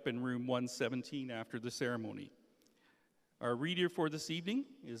pick up in room 117 after the ceremony. Our reader for this evening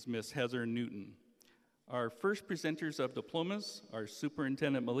is Miss Heather Newton. Our first presenters of diplomas are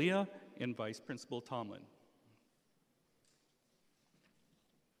Superintendent Malia and Vice Principal Tomlin.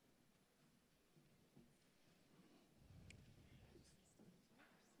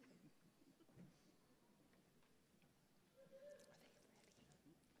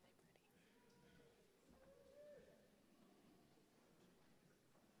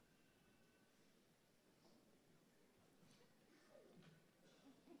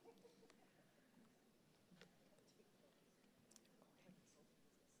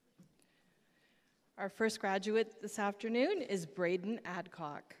 Our first graduate this afternoon is Braden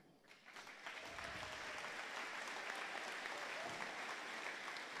Adcock.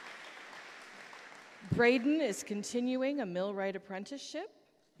 Braden is continuing a millwright apprenticeship.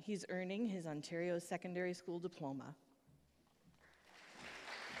 He's earning his Ontario Secondary School diploma.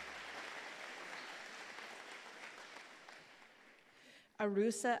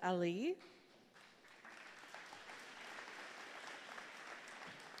 Arusa Ali.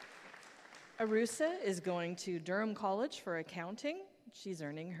 Arusa is going to Durham College for accounting. She's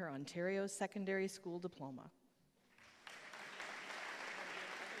earning her Ontario Secondary School diploma.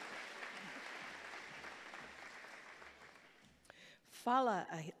 Fala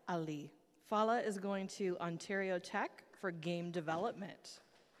Ali. Fala is going to Ontario Tech for game development.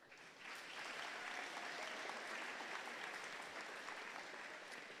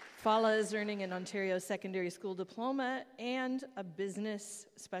 Fala is earning an Ontario Secondary School diploma and a Business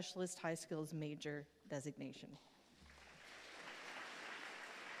Specialist High Skills major designation.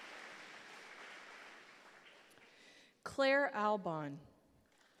 Claire Albon.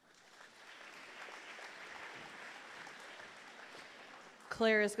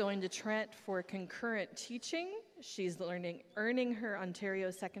 Claire is going to Trent for concurrent teaching. She's earning her Ontario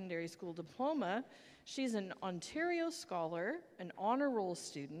Secondary School diploma. She's an Ontario Scholar, an Honor Roll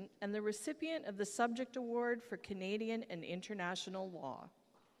student, and the recipient of the Subject Award for Canadian and International Law.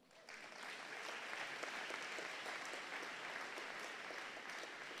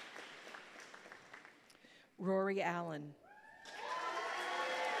 Rory Allen.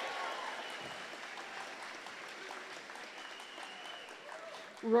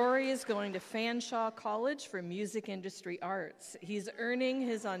 Rory is going to Fanshawe College for Music Industry Arts. He's earning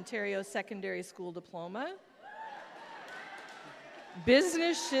his Ontario Secondary School diploma.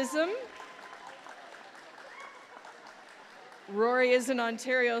 Business Schism. Rory is an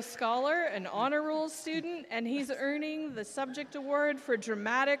Ontario Scholar, an Honor Roll student, and he's earning the Subject Award for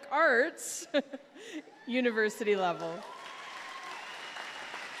Dramatic Arts, university level.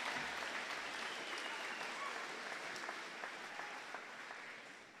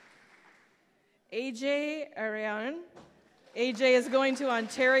 AJ Ariane. AJ is going to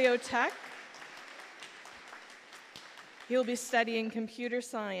Ontario Tech. He'll be studying computer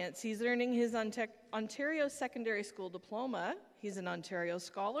science. He's earning his Ontario Secondary School diploma. He's an Ontario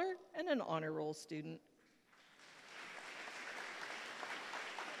Scholar and an Honor Roll student.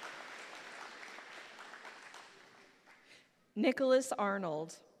 Nicholas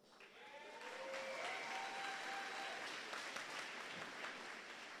Arnold.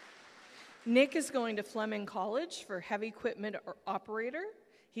 Nick is going to Fleming College for heavy equipment operator.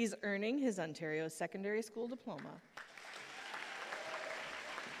 He's earning his Ontario Secondary School diploma.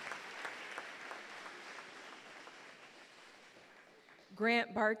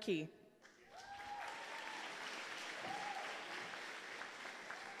 Grant Barkey.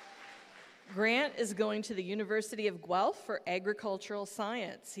 Grant is going to the University of Guelph for agricultural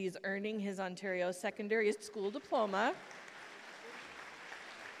science. He's earning his Ontario Secondary School diploma.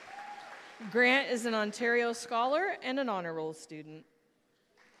 Grant is an Ontario Scholar and an Honor Roll student.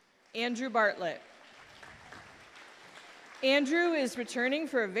 Andrew Bartlett. Andrew is returning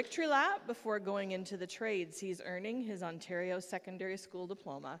for a victory lap before going into the trades. He's earning his Ontario Secondary School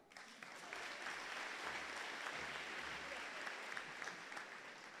diploma.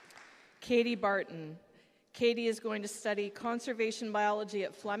 Katie Barton. Katie is going to study conservation biology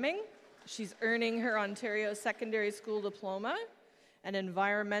at Fleming. She's earning her Ontario Secondary School diploma, an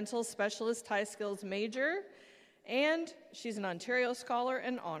environmental specialist high skills major, and she's an Ontario Scholar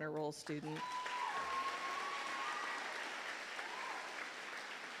and Honor Roll student.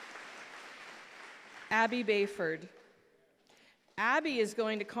 Abby Bayford. Abby is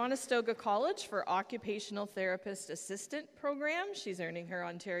going to Conestoga College for Occupational Therapist Assistant program. She's earning her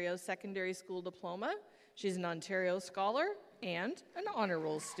Ontario Secondary School Diploma. She's an Ontario Scholar and an Honor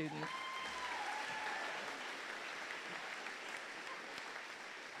Roll student.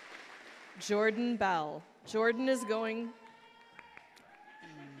 Jordan Bell. Jordan is going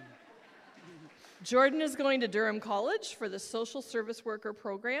to Durham College for the Social Service Worker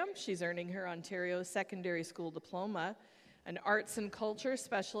program. She's earning her Ontario Secondary School Diploma, an Arts and Culture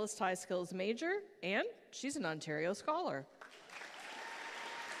Specialist High Skills major, and she's an Ontario Scholar.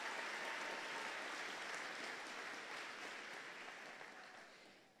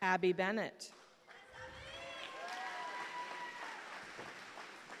 Abby Bennett.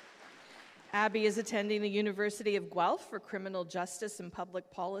 Abby is attending the University of Guelph for Criminal Justice and Public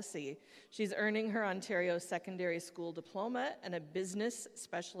Policy. She's earning her Ontario Secondary School Diploma and a Business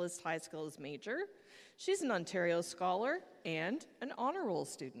Specialist High Skills major. She's an Ontario Scholar and an Honor Roll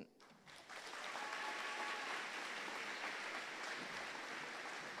student.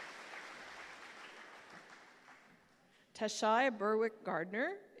 Tashai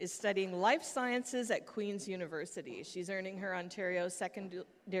Berwick-Gardner is studying life sciences at Queen's University. She's earning her Ontario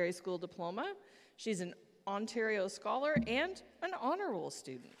Secondary School Diploma. She's an Ontario Scholar and an Honor Roll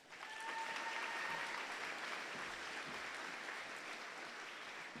student.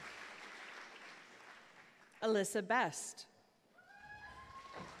 Alyssa Best.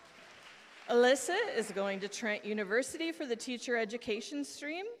 Alyssa is going to Trent University for the teacher education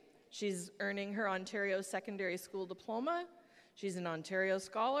stream. She's earning her Ontario Secondary School Diploma. She's an Ontario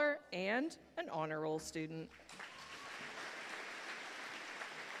Scholar and an Honor Roll student.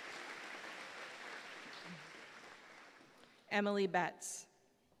 Emily Betts.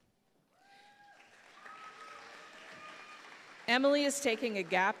 Emily is taking a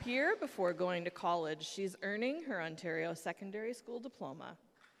gap year before going to college. She's earning her Ontario Secondary School Diploma.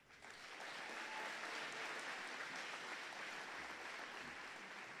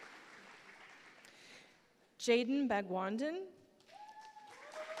 Jaden Bagwandan.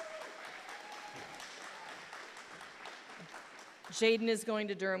 Jaden is going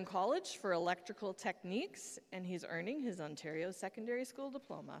to Durham College for electrical techniques, and he's earning his Ontario Secondary School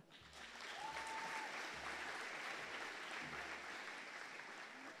Diploma.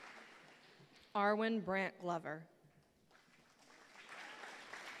 Arwen Brant Glover.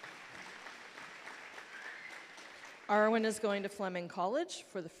 Arwen is going to Fleming College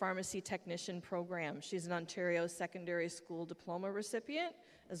for the Pharmacy Technician program. She's an Ontario Secondary School Diploma recipient,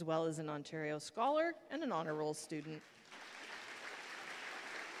 as well as an Ontario Scholar and an Honor Roll student.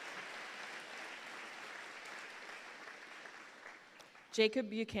 Jacob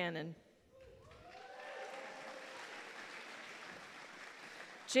Buchanan.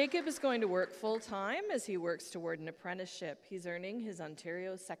 Jacob is going to work full-time as he works toward an apprenticeship. He's earning his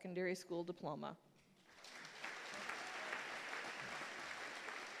Ontario Secondary School Diploma.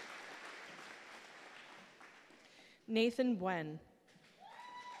 Nathan Buen.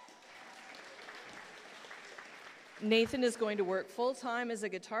 Nathan is going to work full-time as a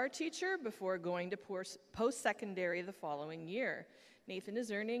guitar teacher before going to post-secondary the following year. Nathan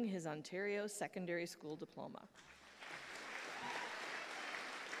is earning his Ontario Secondary School Diploma.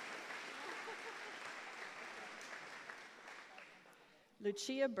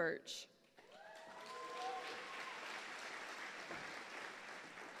 Lucia Birch.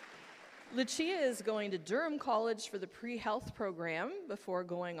 Lucia is going to Durham College for the pre-health program before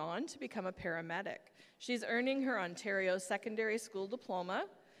going on to become a paramedic. She's earning her Ontario Secondary School Diploma,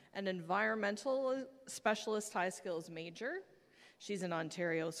 an Environmental Specialist High Skills major. She's an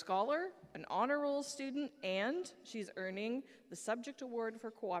Ontario Scholar, an Honor Roll student, and she's earning the Subject Award for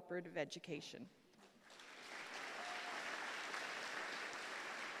Cooperative Education.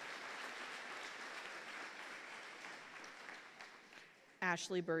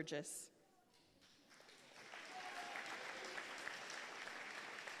 Ashley Burgess.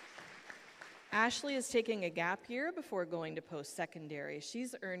 Ashley is taking a gap year before going to post-secondary.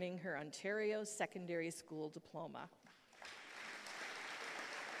 She's earning her Ontario Secondary School Diploma.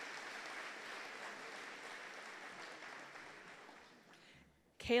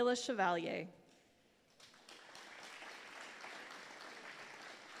 Kayla Chevalier.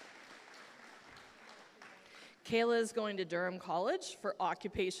 Kayla is going to Durham College for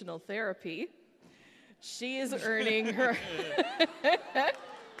occupational therapy. She is earning her...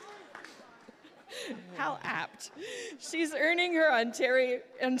 How apt. She's earning her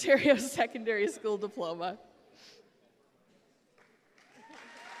Ontario Secondary School Diploma.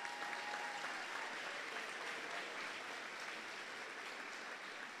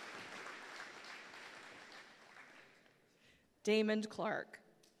 Damon Clark.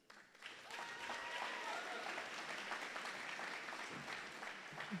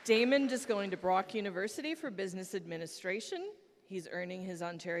 Damon is going to Brock University for Business Administration. He's earning his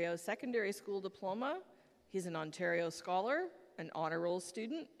Ontario Secondary School Diploma. He's an Ontario Scholar, an Honor Roll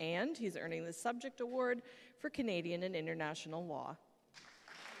student, and he's earning the Subject Award for Canadian and International Law.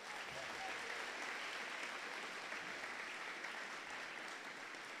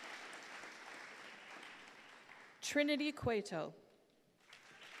 Trinity Cueto.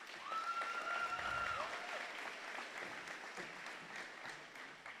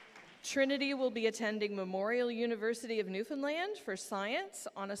 Trinity will be attending Memorial University of Newfoundland for science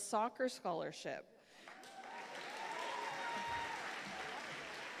on a soccer scholarship.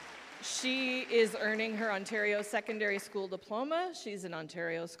 She is earning her Ontario Secondary School Diploma. She's an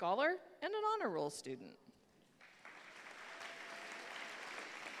Ontario Scholar and an Honor Roll student.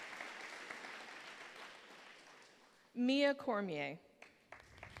 Mia Cormier.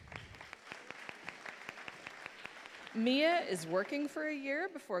 Mia is working for a year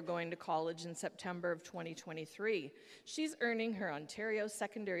before going to college in September of 2023. She's earning her Ontario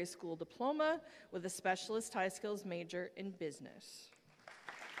Secondary School Diploma with a Specialist High Skills major in business.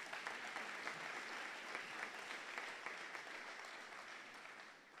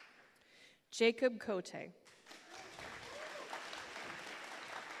 Jacob Cote.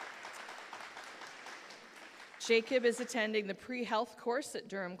 Jacob is attending the pre-health course at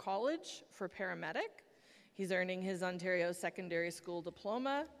Durham College for paramedic. He's earning his Ontario Secondary School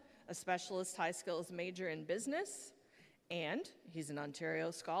Diploma, a Specialist High Skills major in business, and he's an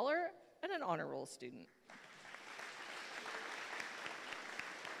Ontario Scholar and an Honor Roll student.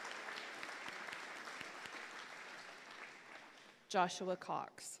 Joshua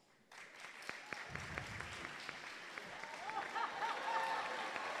Cox.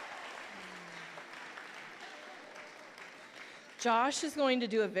 Josh is going to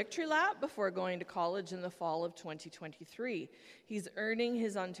do a victory lap before going to college in the fall of 2023. He's earning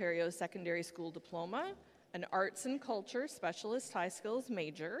his Ontario Secondary School Diploma, an Arts and Culture Specialist High Skills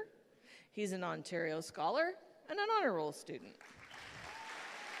major. He's an Ontario Scholar and an Honor Roll student.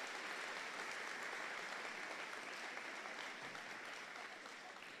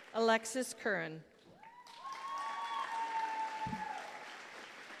 Alexis Curran.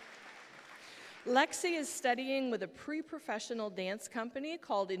 Lexi is studying with a pre-professional dance company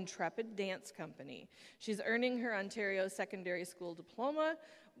called Intrepid Dance Company. She's earning her Ontario Secondary School Diploma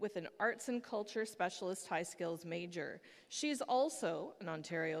with an Arts and Culture Specialist High Skills major. She's also an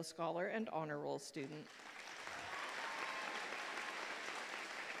Ontario Scholar and Honor Roll student.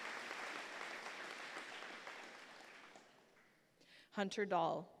 Hunter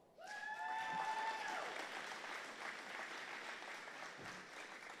Dahl.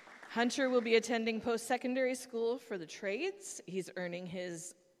 Hunter will be attending post-secondary school for the trades. He's earning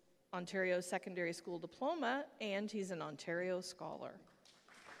his Ontario Secondary School Diploma, and he's an Ontario Scholar.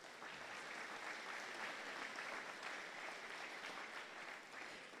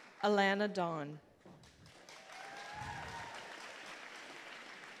 Alana Dawn.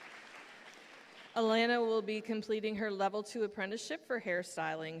 Alana will be completing her Level 2 apprenticeship for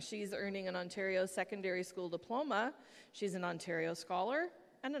hairstyling. She's earning an Ontario Secondary School Diploma. She's an Ontario Scholar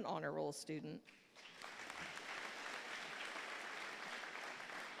and an Honor Roll student.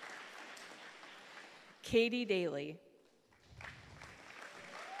 Katie Daly.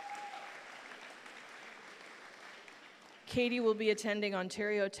 Katie will be attending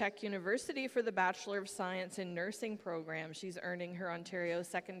Ontario Tech University for the Bachelor of Science in Nursing program. She's earning her Ontario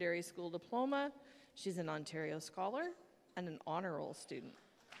Secondary School Diploma. She's an Ontario Scholar and an Honor Roll student.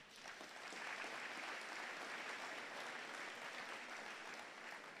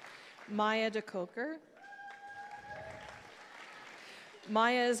 Maya DeCoker.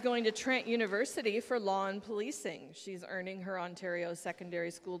 Maya is going to Trent University for Law and Policing. She's earning her Ontario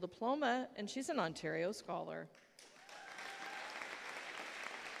Secondary School Diploma, and she's an Ontario Scholar.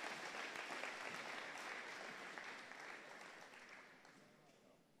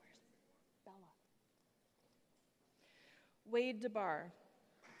 Wade DeBar.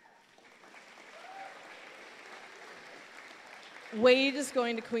 Wade is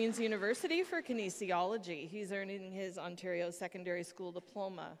going to Queen's University for kinesiology. He's earning his Ontario Secondary School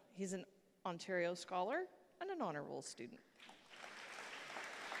Diploma. He's an Ontario Scholar and an Honor Roll student.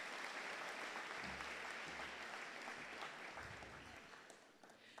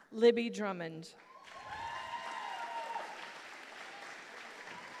 Libby Drummond.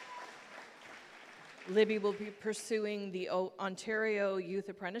 Libby will be pursuing the Ontario Youth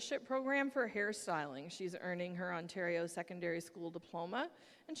Apprenticeship Program for hairstyling. She's earning her Ontario Secondary School Diploma,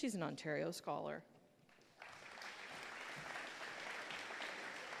 and she's an Ontario Scholar.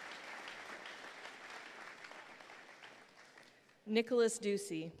 Nicholas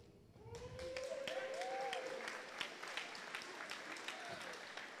Ducey.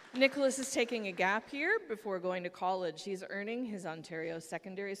 Nicholas is taking a gap year before going to college. He's earning his Ontario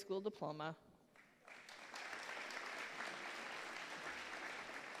Secondary School Diploma.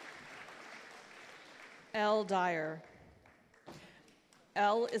 Elle Dyer.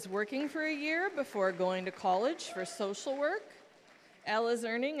 Elle is working for a year before going to college for social work. Elle is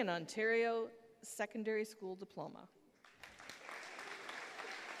earning an Ontario Secondary School Diploma.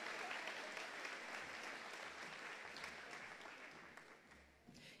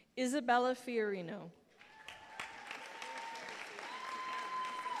 Isabella Fiorino.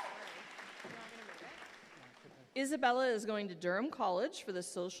 Isabella is going to Durham College for the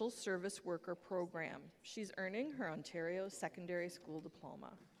Social Service Worker program. She's earning her Ontario Secondary School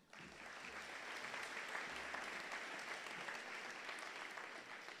Diploma.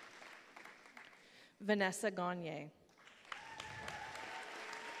 Vanessa Gagne.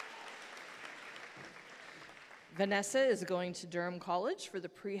 Vanessa is going to Durham College for the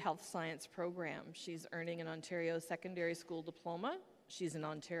Pre-Health Science program. She's earning an Ontario Secondary School Diploma. She's an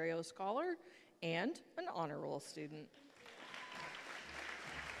Ontario Scholar and an honor roll student.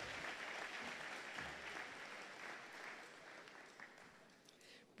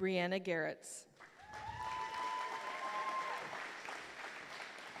 Brianna Garretts.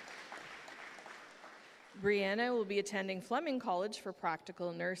 Brianna will be attending Fleming College for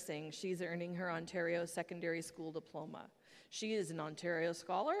practical nursing. She's earning her Ontario Secondary School Diploma. She is an Ontario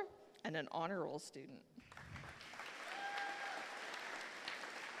Scholar and an honor roll student.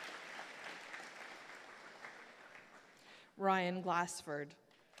 Ryan Glassford.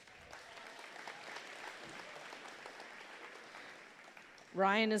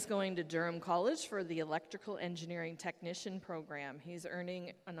 Ryan is going to Durham College for the Electrical Engineering Technician program. He's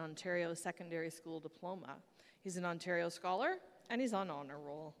earning an Ontario Secondary School Diploma. He's an Ontario Scholar, and he's on honor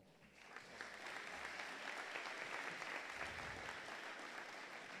roll.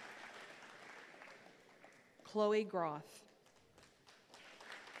 Chloe Groth.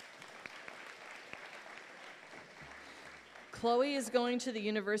 Chloe is going to the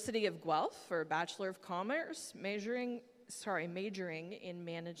University of Guelph for a Bachelor of Commerce, majoring in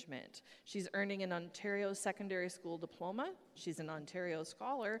management. She's earning an Ontario Secondary School Diploma. She's an Ontario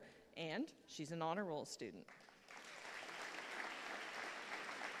Scholar, and she's an honor roll student.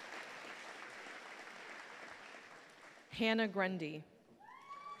 Hannah Grundy.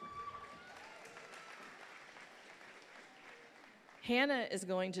 Hannah is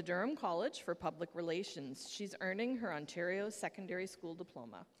going to Durham College for Public Relations. She's earning her Ontario Secondary School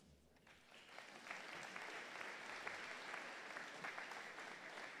Diploma.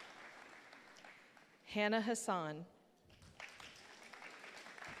 Hannah Hassan.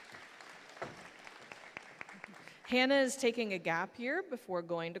 Hannah is taking a gap year before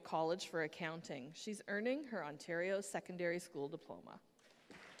going to college for accounting. She's earning her Ontario Secondary School Diploma.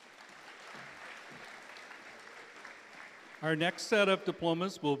 Our next set of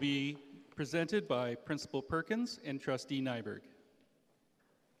diplomas will be presented by Principal Perkins and Trustee Nyberg.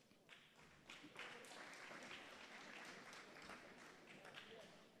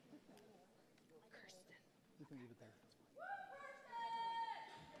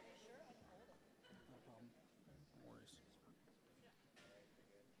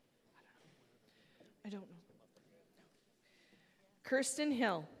 I don't know. Kirsten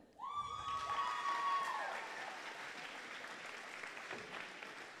Hill.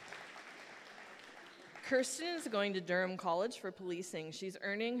 Kirsten is going to Durham College for policing. She's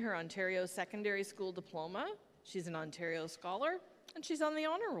earning her Ontario Secondary School Diploma. She's an Ontario Scholar, and she's on the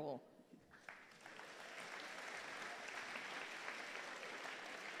honor roll.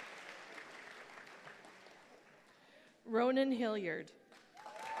 Ronan Hilliard.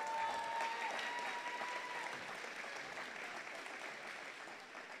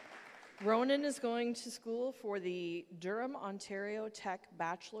 Ronan is going to school for the Durham Ontario Tech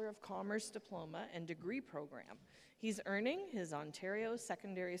Bachelor of Commerce Diploma and Degree Program. He's earning his Ontario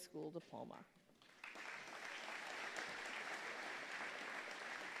Secondary School Diploma.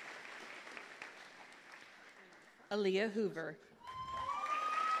 Aaliyah Hoover.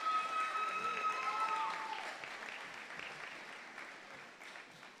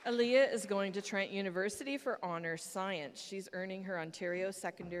 Aaliyah is going to Trent University for Honors Science. She's earning her Ontario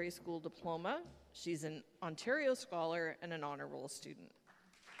Secondary School Diploma. She's an Ontario Scholar and an honor roll student.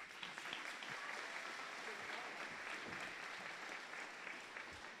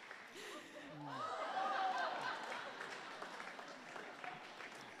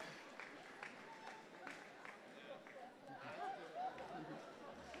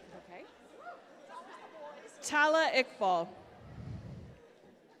 Okay. Tala Iqbal.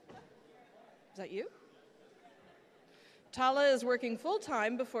 Is that you? Tala is working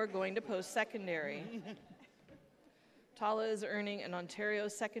full-time before going to post-secondary. Tala is earning an Ontario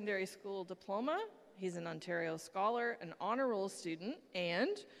Secondary School diploma. He's an Ontario Scholar, an honor roll student,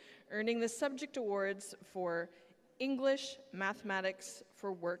 and earning the subject awards for English, mathematics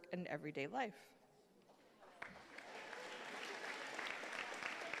for work and everyday life.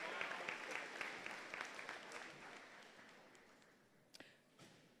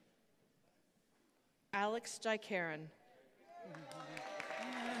 Alex Jaikaran.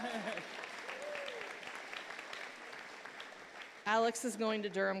 Alex is going to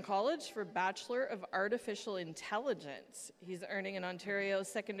Durham College for Bachelor of Artificial Intelligence. He's earning an Ontario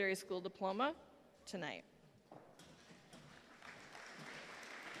Secondary School diploma tonight.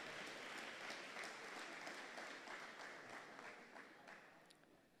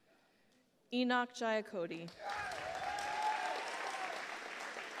 Enoch Jayakoti.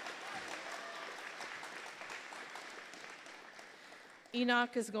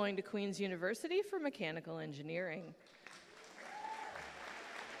 Enoch is going to Queen's University for mechanical engineering.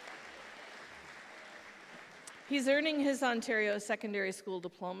 He's earning his Ontario Secondary School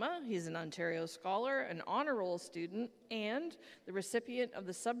diploma. He's an Ontario Scholar, an honor roll student, and the recipient of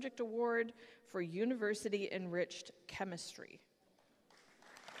the Subject Award for University-Enriched Chemistry.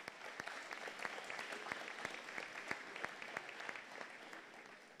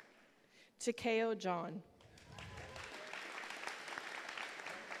 Takeo John.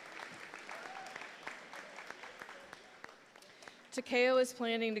 Takeo is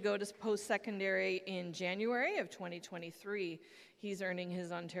planning to go to post-secondary in January of 2023. He's earning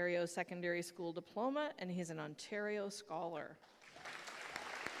his Ontario Secondary School diploma, and he's an Ontario Scholar.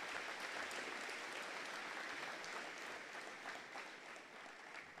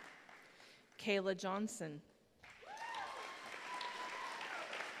 Kayla Johnson.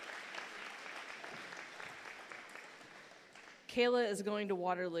 Kayla is going to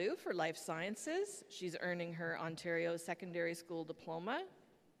Waterloo for life sciences. She's earning her Ontario Secondary School diploma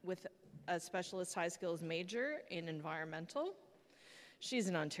with a specialist high skills major in environmental. She's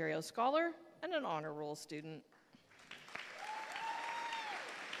an Ontario Scholar and an honor roll student.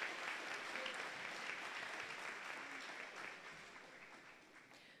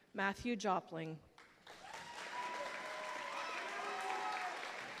 Matthew Jopling.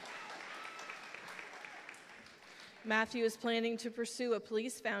 Matthew is planning to pursue a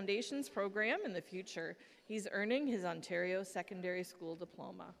police foundations program in the future. He's earning his Ontario Secondary School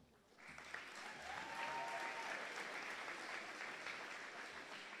diploma.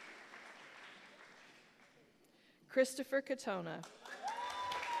 Christopher Katona.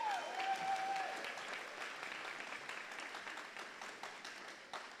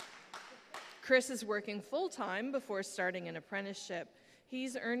 Chris is working full-time before starting an apprenticeship.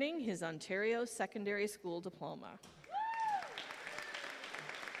 He's earning his Ontario Secondary School diploma.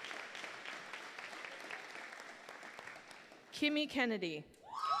 Kimmy Kennedy.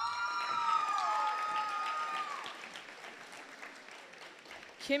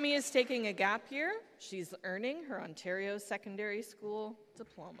 Kimmy is taking a gap year. She's earning her Ontario Secondary School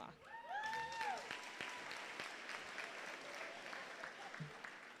diploma.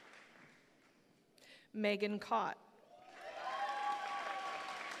 Megan Cott.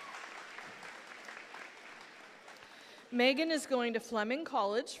 Megan is going to Fleming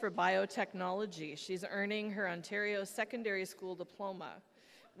College for biotechnology. She's earning her Ontario Secondary School diploma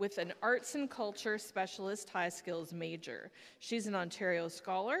with an Arts and Culture Specialist High Skills major. She's an Ontario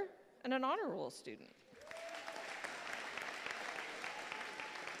Scholar and an honor roll student.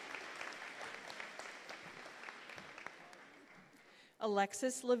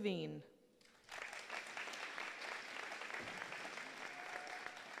 Alexis Levine.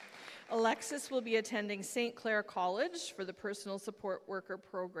 Alexis will be attending St. Clair College for the Personal Support Worker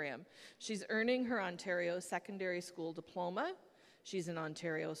program. She's earning her Ontario Secondary School diploma. She's an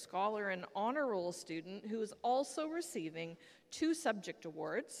Ontario Scholar and honor roll student who is also receiving 2 subject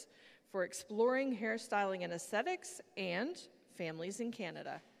awards for exploring hairstyling and aesthetics and families in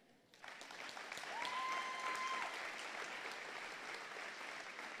Canada.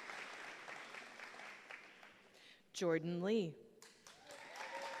 Jordan Lee.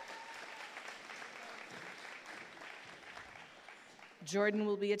 Jordan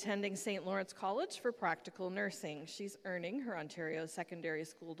will be attending St. Lawrence College for practical nursing. She's earning her Ontario Secondary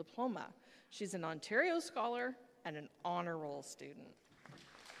School diploma. She's an Ontario Scholar and an honor roll student.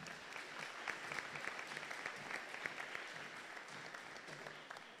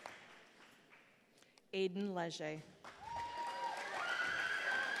 Aiden Leger.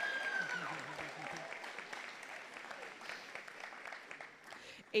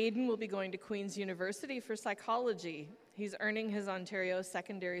 Aiden will be going to Queen's University for psychology. He's earning his Ontario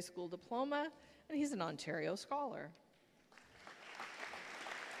Secondary School Diploma, and he's an Ontario Scholar.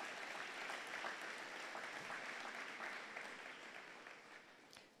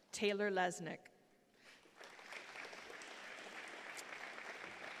 Taylor Lesnick.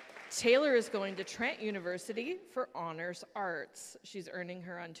 Taylor is going to Trent University for Honors Arts. She's earning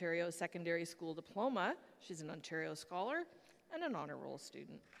her Ontario Secondary School Diploma. She's an Ontario Scholar and an Honor Roll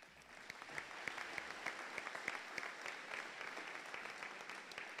student.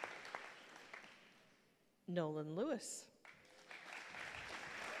 Nolan Lewis.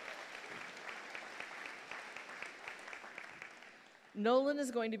 Nolan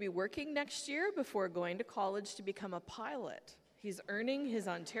is going to be working next year before going to college to become a pilot. He's earning his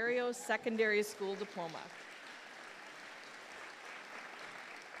Ontario Secondary School Diploma.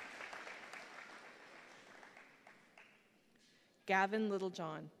 Gavin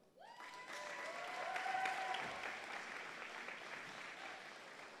Littlejohn.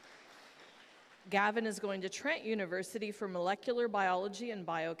 Gavin is going to Trent University for molecular biology and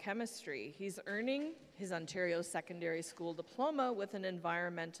biochemistry. He's earning his Ontario Secondary School Diploma with an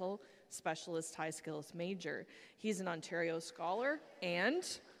environmental specialist high skills major. He's an Ontario Scholar and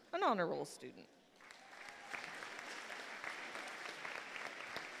an Honor Roll student.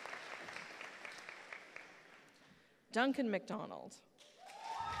 Duncan McDonald.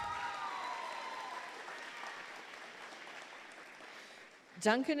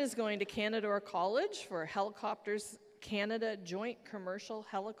 Duncan is going to Canadore College for Helicopters Canada Joint Commercial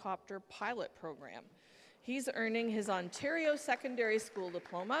Helicopter Pilot Program. He's earning his Ontario Secondary School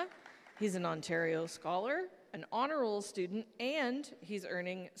Diploma. He's an Ontario Scholar, an Honor Roll student, and he's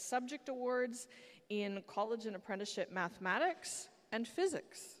earning subject awards in college and apprenticeship mathematics and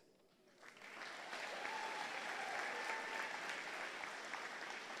physics.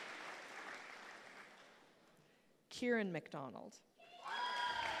 Kieran McDonald.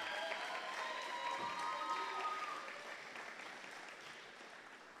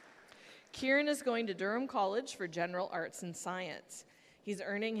 Kieran is going to Durham College for General Arts and Science. He's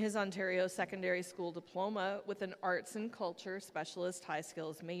earning his Ontario Secondary School Diploma with an Arts and Culture Specialist High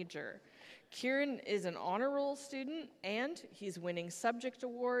Skills major. Kieran is an Honor Roll student, and he's winning subject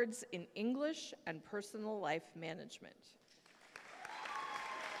awards in English and Personal Life Management.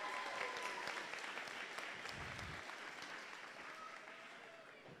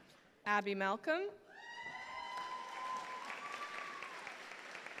 Abby Malcolm.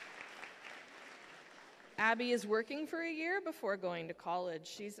 Abby is working for a year before going to college.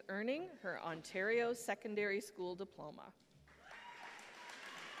 She's earning her Ontario Secondary School Diploma.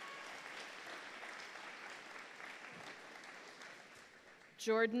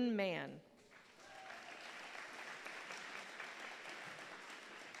 Jordan Mann.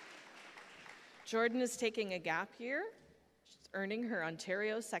 Jordan is taking a gap year. She's earning her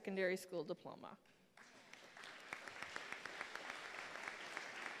Ontario Secondary School Diploma.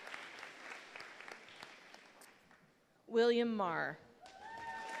 William Marr.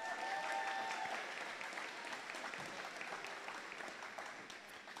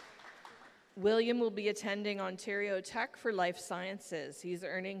 William will be attending Ontario Tech for Life Sciences. He's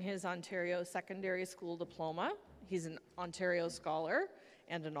earning his Ontario Secondary School Diploma. He's an Ontario Scholar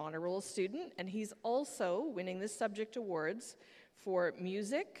and an Honor Roll student, and he's also winning the subject awards for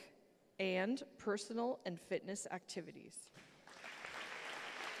music and personal and fitness activities.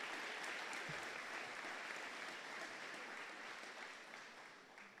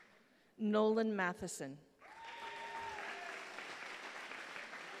 Nolan Matheson.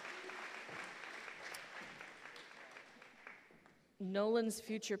 Nolan's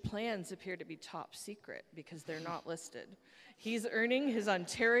future plans appear to be top secret because they're not listed. He's earning his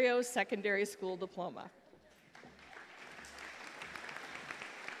Ontario Secondary School Diploma.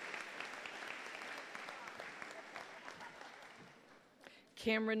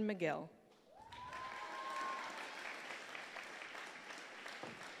 Cameron McGill.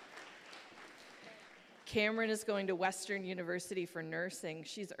 Cameron is going to Western University for nursing.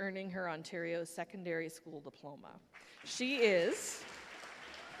 She's earning her Ontario Secondary School Diploma. She is,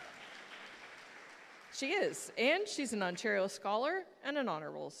 and she's an Ontario Scholar and an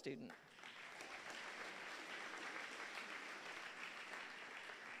Honor Roll student.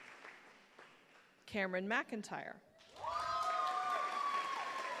 Cameron McIntyre.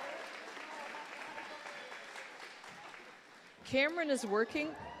 Cameron is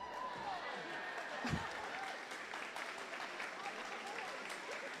working.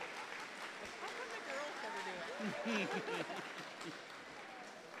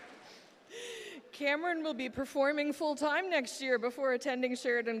 Cameron will be performing full-time next year before attending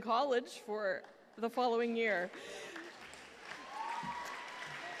Sheridan College for the following year.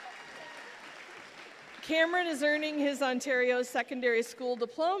 Cameron is earning his Ontario Secondary School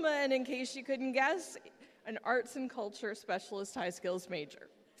Diploma, and in case you couldn't guess, an Arts and Culture Specialist High Skills major.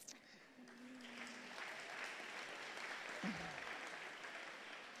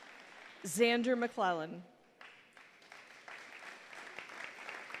 Xander McClellan.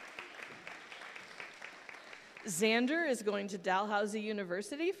 Xander is going to Dalhousie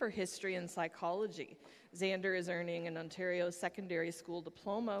University for History and Psychology. Xander is earning an Ontario Secondary School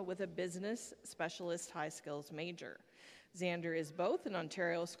Diploma with a Business Specialist High Skills major. Xander is both an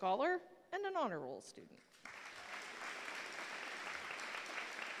Ontario Scholar and an Honor Roll student.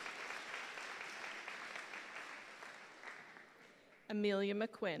 Amelia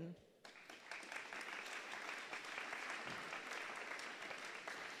McQuinn.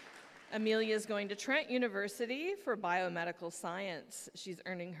 Amelia is going to Trent University for biomedical science. She's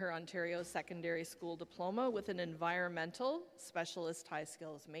earning her Ontario Secondary School Diploma with an Environmental Specialist High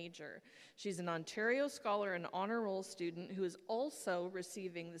Skills major. She's an Ontario Scholar and Honor Roll student who is also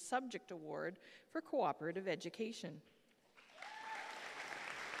receiving the Subject Award for Cooperative Education.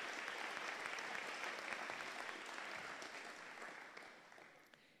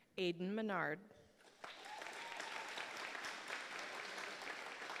 Aidan Menard.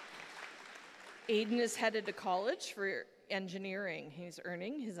 Aidan is headed to college for engineering. He's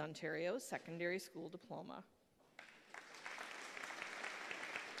earning his Ontario Secondary School Diploma.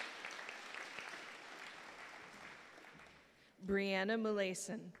 Brianna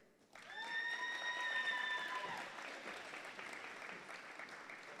Mulason.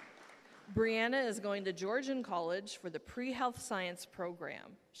 Brianna is going to Georgian College for the Pre-Health Science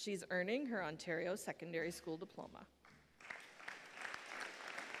program. She's earning her Ontario Secondary School Diploma.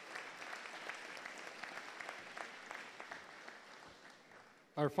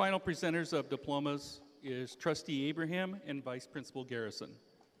 Our final presenters of diplomas is Trustee Abraham and Vice Principal Garrison.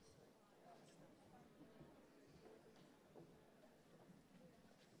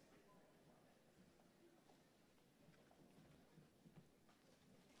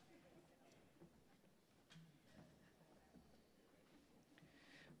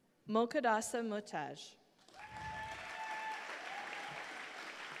 Mokadasa Mutaj.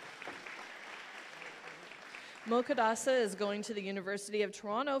 Mokadasa is going to the University of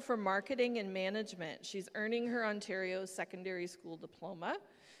Toronto for Marketing and Management. She's earning her Ontario Secondary School Diploma.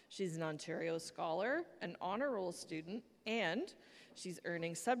 She's an Ontario Scholar, an Honor Roll student, and she's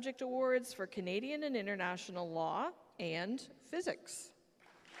earning subject awards for Canadian and International Law and Physics.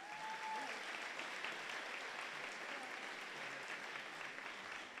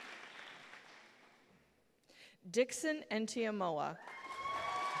 Dixon Entiamoa.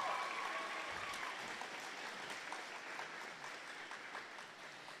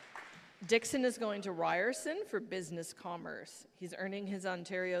 Dixon is going to Ryerson for Business Commerce. He's earning his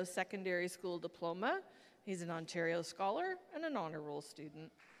Ontario Secondary School Diploma. He's an Ontario Scholar and an Honor Roll student.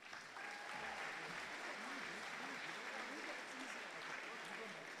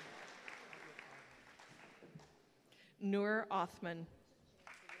 Noor Othman.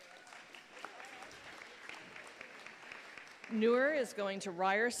 Noor is going to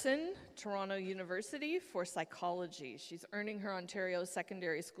Ryerson, Toronto University for psychology. She's earning her Ontario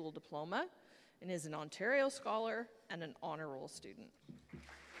Secondary School Diploma and is an Ontario Scholar and an Honor Roll student.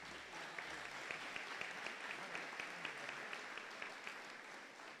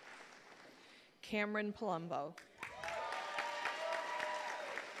 Cameron Palumbo.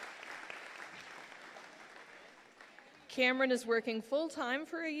 Cameron is working full-time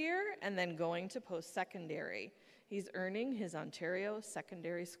for a year and then going to post-secondary. He's earning his Ontario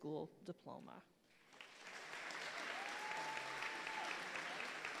Secondary School Diploma.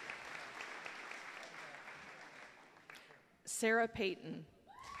 Sarah Payton.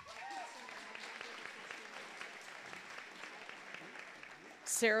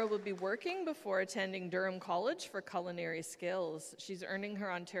 Sarah will be working before attending Durham College for culinary skills. She's earning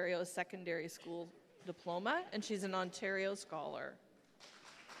her Ontario Secondary School Diploma, and she's an Ontario Scholar.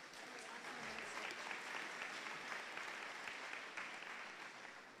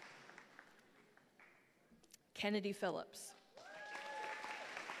 Kennedy Phillips.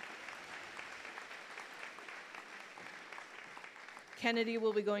 Kennedy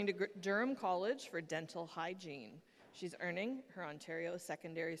will be going to Durham College for dental hygiene. She's earning her Ontario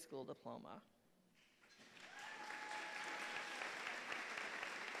Secondary School Diploma.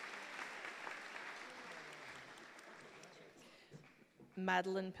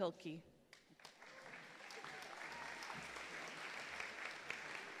 Madeline Pilkey.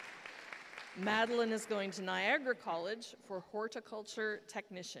 Madeline is going to Niagara College for horticulture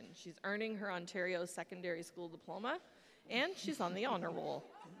technician. She's earning her Ontario Secondary School diploma, and she's on the honor roll.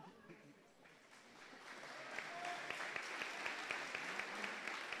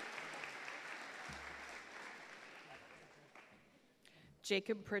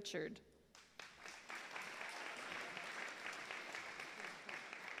 Jacob Pritchard.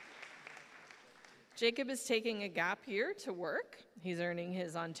 Jacob is taking a gap year to work. He's earning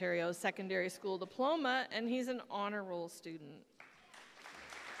his Ontario Secondary School diploma, and he's an honor roll student.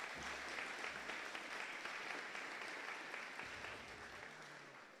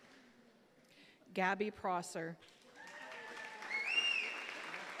 Gabby Prosser.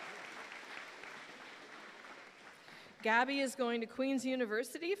 Gabby is going to Queen's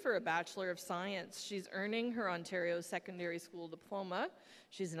University for a Bachelor of Science. She's earning her Ontario Secondary School diploma.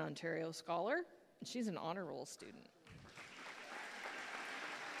 She's an Ontario Scholar, and she's an honor roll student.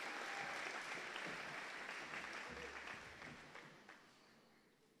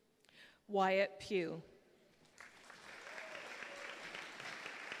 Wyatt Pugh.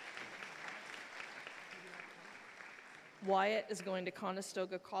 Wyatt is going to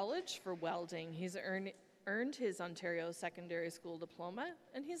Conestoga College for welding. He's earned his Ontario Secondary School diploma,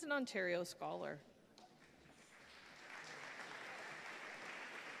 and he's an Ontario Scholar.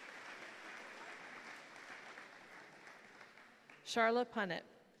 Charlotte Punnett.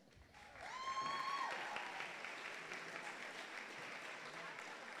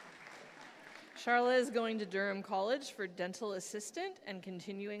 Charla is going to Durham College for dental assistant and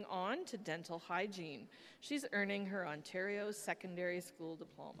continuing on to dental hygiene. She's earning her Ontario Secondary School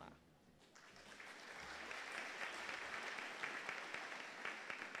diploma.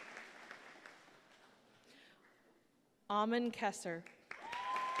 Amin Kesser.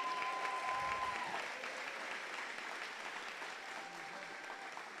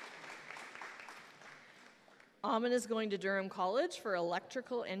 Amin is going to Durham College for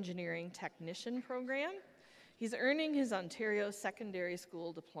electrical engineering technician program. He's earning his Ontario Secondary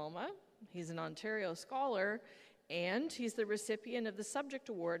School diploma. He's an Ontario Scholar, and he's the recipient of the Subject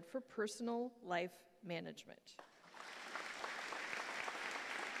Award for Personal Life Management.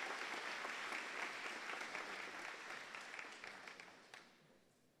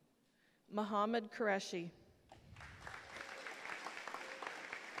 Mohammed Qureshi.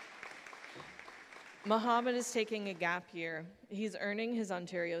 Mohammed is taking a gap year. He's earning his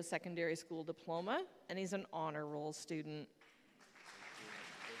Ontario Secondary School diploma, and he's an honor roll student.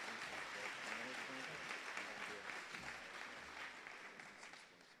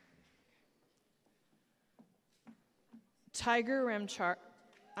 Tiger Ramcharatar.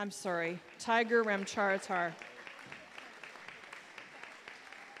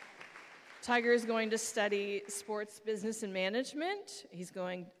 Tiger is going to study sports business and management. He's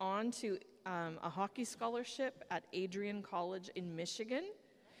going on to a hockey scholarship at Adrian College in Michigan,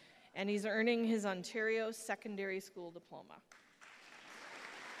 and he's earning his Ontario Secondary School diploma.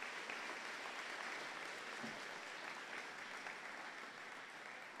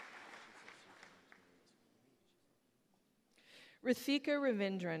 Rithika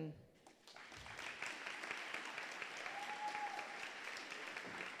Ravindran.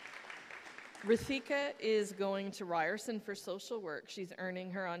 Rithika is going to Ryerson for social work. She's earning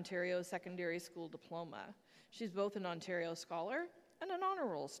her Ontario Secondary School diploma. She's both an Ontario Scholar and an honor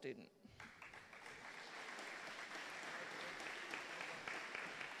roll student.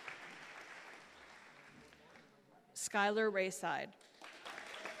 Skylar Rayside.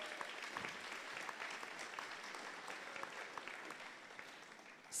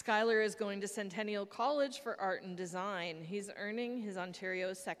 Skylar is going to Centennial College for Art and Design. He's earning his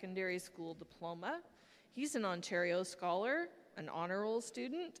Ontario Secondary School diploma. He's an Ontario Scholar, an honor roll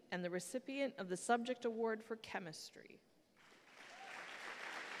student, and the recipient of the Subject Award for Chemistry.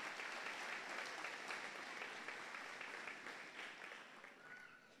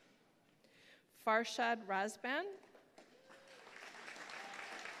 Farshad Razban.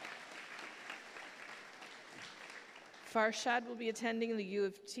 Farshad will be attending the U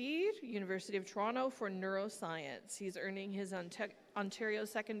of T, University of Toronto, for neuroscience. He's earning his Ontario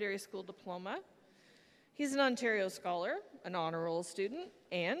Secondary School diploma. He's an Ontario Scholar, an honor roll student,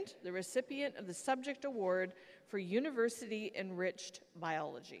 and the recipient of the Subject Award for University-Enriched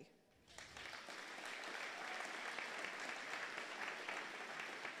Biology.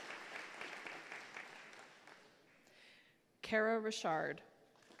 Kara Richard.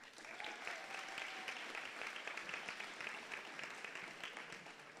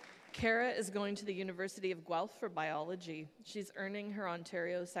 Kara is going to the University of Guelph for biology. She's earning her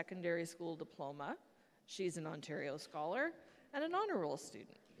Ontario Secondary School diploma. She's an Ontario Scholar and an honor roll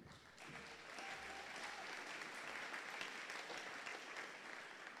student.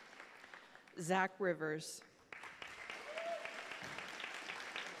 Zach Rivers.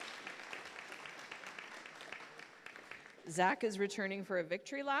 Zach is returning for a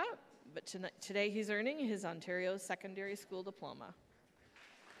victory lap, but today he's earning his Ontario Secondary School Diploma.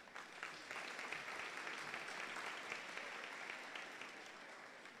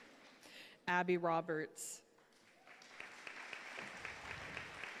 Abby Roberts.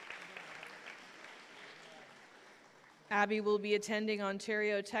 Abby will be attending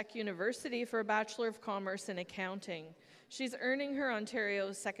Ontario Tech University for a Bachelor of Commerce in Accounting. She's earning her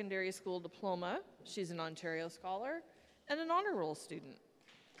Ontario Secondary School Diploma. She's an Ontario Scholar and an Honor Roll student.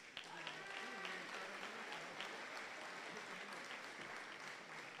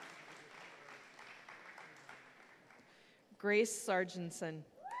 Grace Sargentson.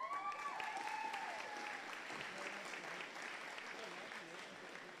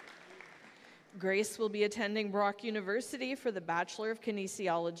 Grace will be attending Brock University for the Bachelor of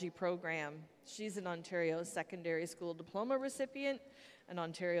Kinesiology program. She's an Ontario Secondary School Diploma recipient, an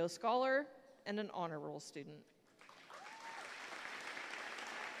Ontario Scholar, and an Honor Roll student.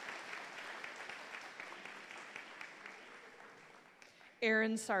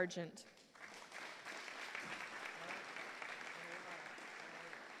 Aaron Sargent.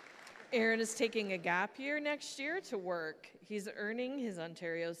 Aaron is taking a gap year next year to work. He's earning his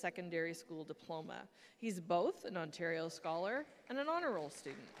Ontario Secondary School Diploma. He's both an Ontario Scholar and an Honor Roll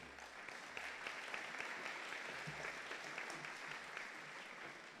student.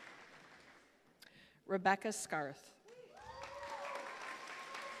 Rebecca Scarth.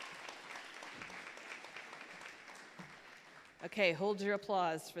 Okay, hold your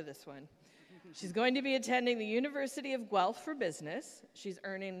applause for this one. She's going to be attending the University of Guelph for business. She's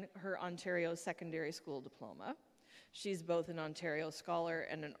earning her Ontario Secondary School Diploma. She's both an Ontario Scholar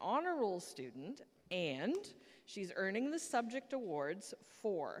and an Honor Roll student, and she's earning the subject awards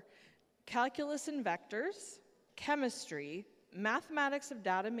for Calculus and Vectors, Chemistry, Mathematics of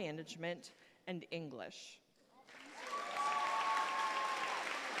Data Management, and English.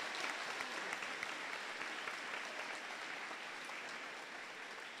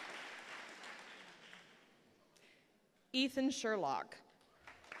 Ethan Sherlock.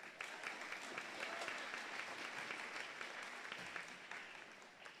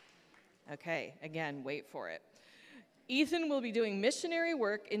 Okay, again, wait for it. Ethan will be doing missionary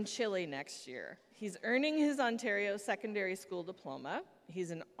work in Chile next year. He's earning his Ontario Secondary School Diploma.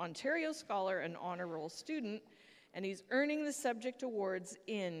 He's an Ontario Scholar and Honor Roll student, and he's earning the subject awards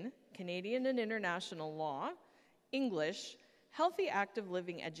in Canadian and International Law, English, Healthy Active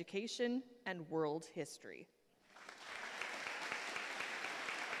Living Education, and World History.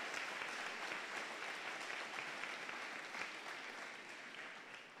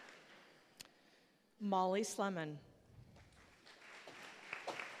 Molly Slemon.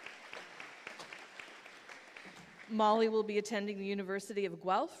 Molly will be attending the University of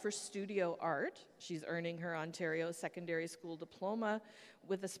Guelph for studio art. She's earning her Ontario Secondary School Diploma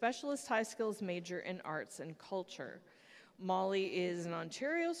with a specialist high skills major in arts and culture. Molly is an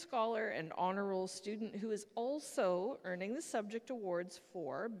Ontario Scholar and Honor Roll student who is also earning the subject awards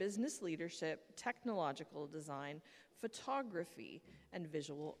for business leadership, technological design, photography, and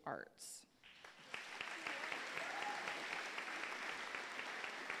visual arts.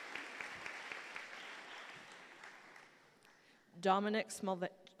 Dominic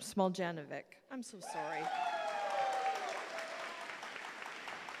Smoljanovic. I'm so sorry.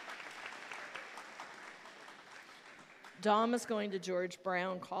 Dom is going to George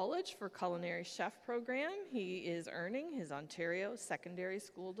Brown College for Culinary Chef program. He is earning his Ontario Secondary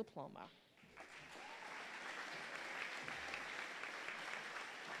School Diploma.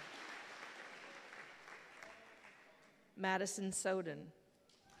 Madison Soden.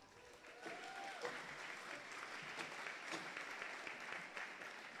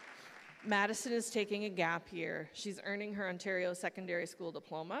 Madison is taking a gap year. She's earning her Ontario Secondary School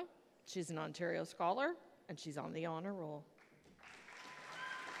Diploma. She's an Ontario Scholar, and she's on the Honor Roll.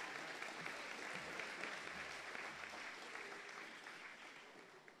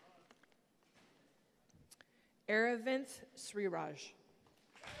 Aravinth Sriraj.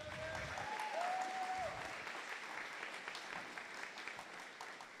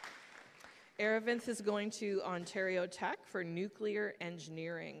 Aravinth is going to Ontario Tech for nuclear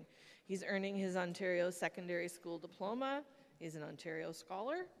engineering. He's earning his Ontario Secondary School Diploma. He's an Ontario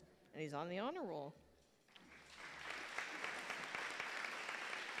Scholar, and he's on the Honor Roll.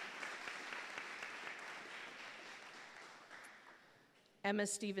 Emma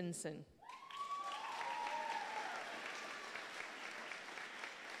Stevenson.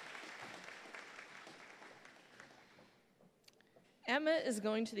 Emma Eva is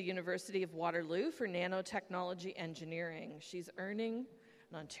going to the University of Waterloo for nanotechnology engineering. She's earning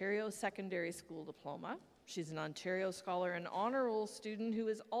an Ontario Secondary School diploma. She's an Ontario Scholar and Honor Roll student who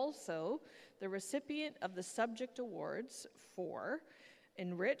is also the recipient of the subject awards for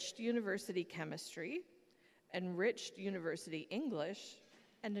Enriched University Chemistry, Enriched University English,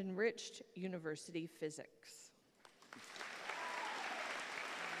 and Enriched University Physics.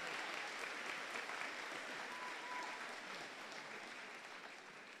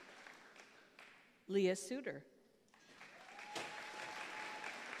 Leah Suter.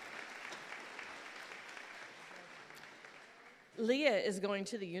 Leah is going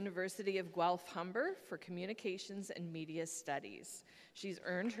to the University of Guelph-Humber for Communications and Media Studies. She's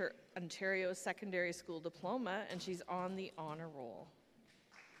earned her Ontario Secondary School diploma, and she's on the honor roll.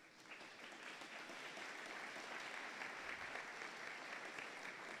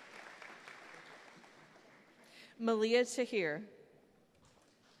 Malia Tahir.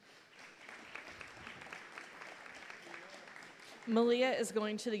 Malia is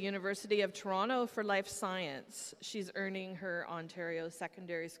going to the University of Toronto for life science. She's earning her Ontario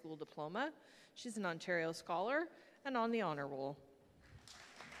Secondary School diploma. She's an Ontario Scholar and on the honor roll.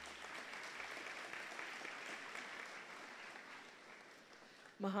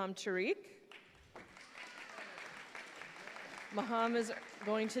 Maham Tariq. Maham is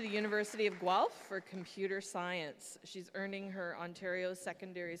going to the University of Guelph for computer science. She's earning her Ontario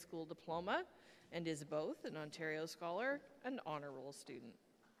Secondary School diploma and is both an Ontario Scholar and honor roll student.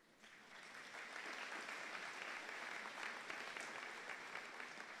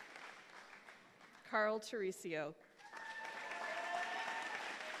 Carl Teresio.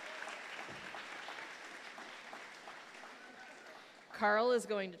 Carl is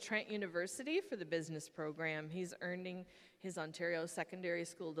going to Trent University for the business program. He's earning his Ontario Secondary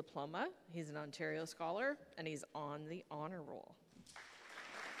School diploma. He's an Ontario Scholar, and he's on the honor roll.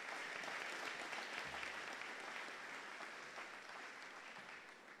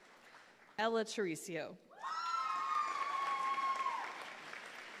 Ella Teresio.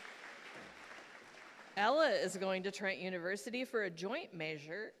 Ella is going to Trent University for a joint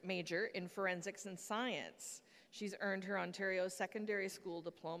major in forensics and science. She's earned her Ontario Secondary School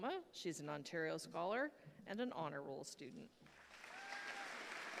diploma. She's an Ontario Scholar and an honor roll student.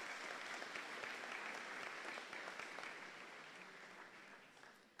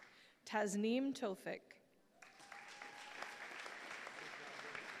 Tasneem Tofik.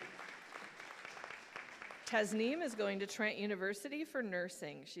 Tasneem is going to Trent University for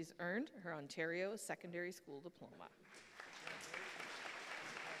nursing. She's earned her Ontario Secondary School diploma.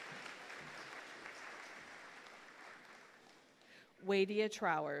 Wadia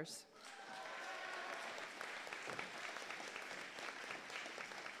Trowers.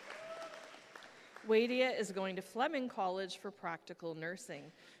 Wadia is going to Fleming College for practical nursing.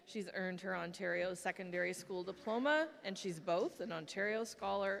 She's earned her Ontario Secondary School diploma, and she's both an Ontario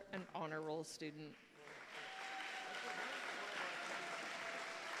Scholar and honor roll student.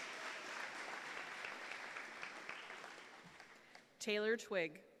 Taylor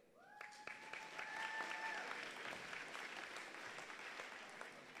Twigg.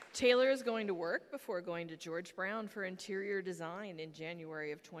 Taylor is going to work before going to George Brown for interior design in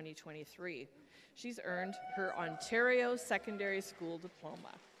January of 2023. She's earned her Ontario Secondary School diploma.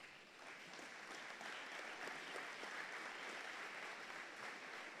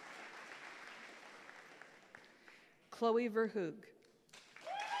 Chloe Verhoog.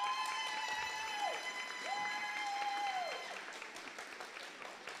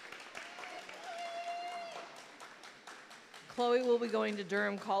 Chloe will be going to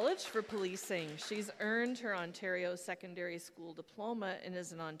Durham College for policing. She's earned her Ontario Secondary School diploma and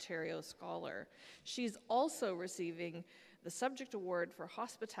is an Ontario Scholar. She's also receiving the subject award for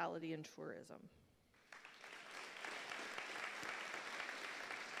hospitality and tourism.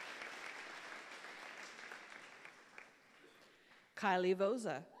 Kylie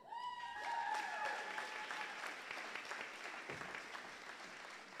Voza.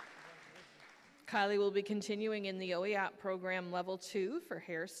 Kylie will be continuing in the OEAP program Level 2 for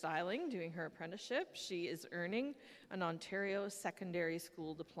hairstyling, doing her apprenticeship. She is earning an Ontario Secondary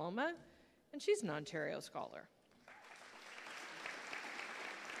School diploma, and she's an Ontario Scholar.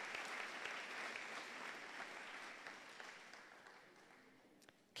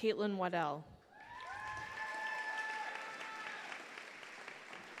 Caitlin Waddell.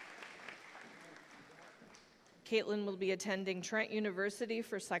 Caitlin will be attending Trent University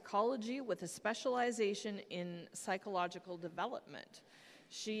for psychology with a specialization in psychological development.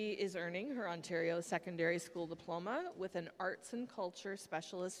 She is earning her Ontario Secondary School diploma with an arts and culture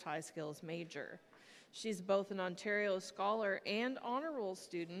specialist high skills major. She's both an Ontario Scholar and Honor Roll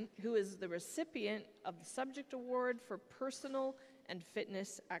student who is the recipient of the Subject Award for Personal and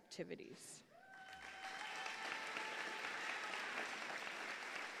Fitness Activities.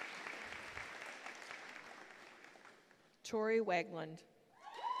 Tori Wagland.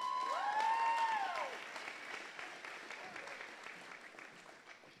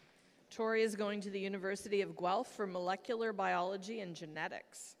 Tori is going to the University of Guelph for molecular biology and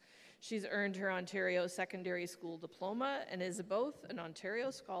genetics. She's earned her Ontario Secondary School diploma and is both an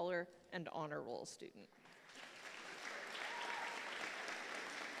Ontario Scholar and Honor Roll student.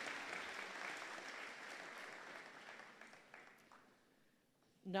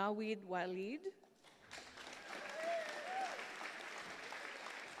 Nawid Walid.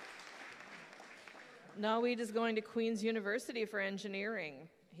 Nawid is going to Queen's University for engineering.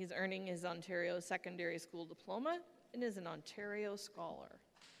 He's earning his Ontario Secondary School diploma and is an Ontario Scholar.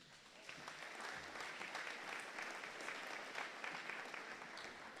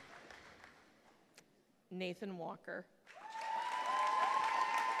 Nathan Walker.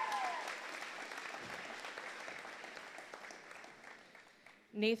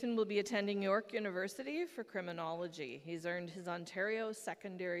 Nathan will be attending York University for criminology. He's earned his Ontario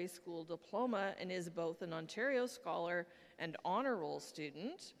Secondary School diploma and is both an Ontario Scholar and Honor Roll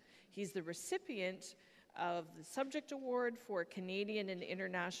student. He's the recipient of the Subject Award for Canadian and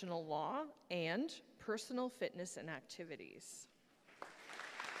International Law and Personal Fitness and Activities.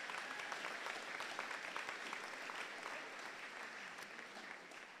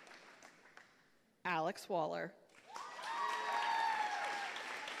 Alex Waller.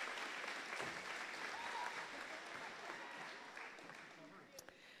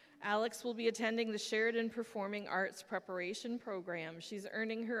 Alex will be attending the Sheridan Performing Arts Preparation Program. She's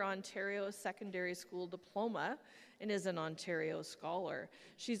earning her Ontario Secondary School diploma and is an Ontario Scholar.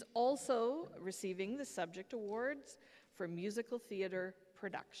 She's also receiving the Subject Awards for Musical Theatre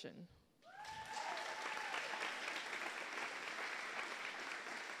Production.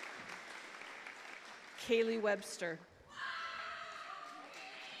 Kaylee Webster.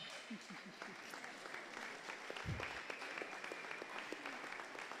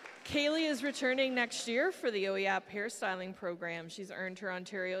 Kaylee is returning next year for the OEAP hairstyling program. She's earned her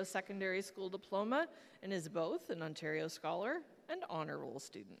Ontario Secondary School diploma and is both an Ontario Scholar and Honor Roll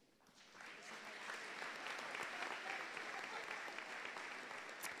student.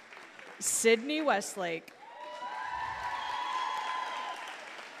 Sydney Westlake.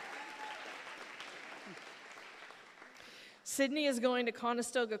 Sydney is going to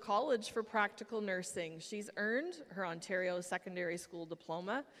Conestoga College for practical nursing. She's earned her Ontario Secondary School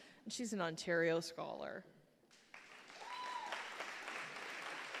diploma, and she's an Ontario Scholar.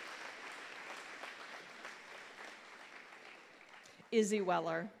 Izzy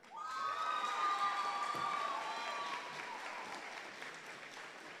Weller.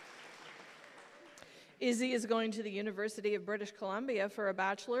 Izzy is going to the University of British Columbia for a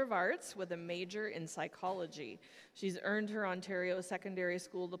Bachelor of Arts with a major in psychology. She's earned her Ontario Secondary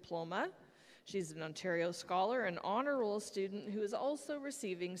School diploma. She's an Ontario Scholar and Honor Roll student who is also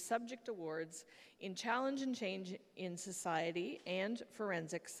receiving subject awards in Challenge and Change in Society and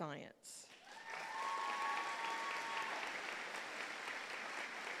Forensic Science.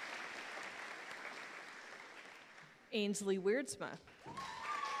 Ainsley Weirdsma.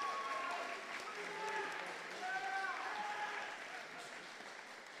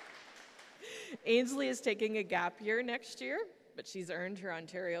 Ainsley is taking a gap year next year, but she's earned her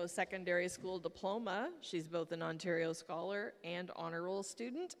Ontario Secondary School diploma. She's both an Ontario Scholar and Honor Roll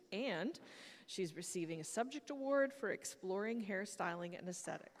student, and she's receiving a subject award for exploring hairstyling and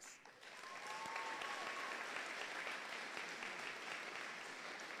aesthetics.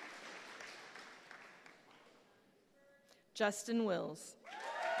 Justin Wills.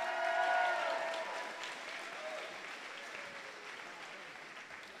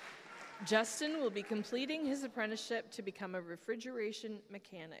 Justin will be completing his apprenticeship to become a refrigeration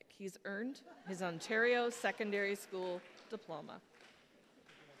mechanic. He's earned his Ontario Secondary School diploma.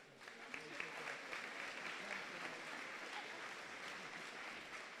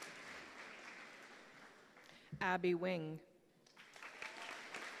 Abby Wing.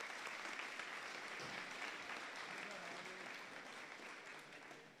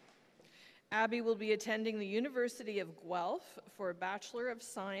 Abby will be attending the University of Guelph for a Bachelor of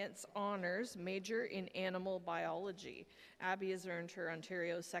Science Honors major in Animal Biology. Abby has earned her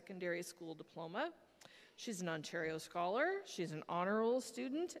Ontario Secondary School diploma. She's an Ontario Scholar, she's an Honor Roll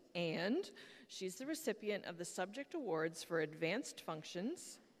student, and she's the recipient of the Subject Awards for Advanced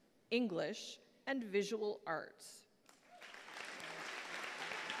Functions, English, and Visual Arts.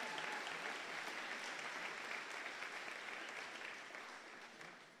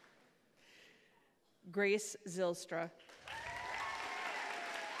 Grace Zylstra.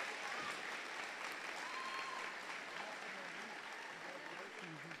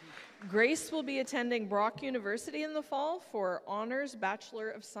 Grace will be attending Brock University in the fall for Honors Bachelor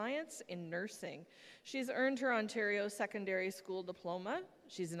of Science in Nursing. She's earned her Ontario Secondary School Diploma.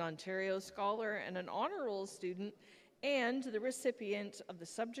 She's an Ontario Scholar and an Honor Roll student, and the recipient of the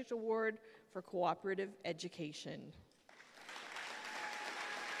Subject Award for Cooperative Education.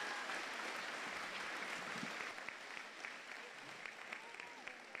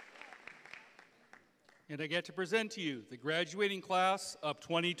 And I get to present to you the graduating class of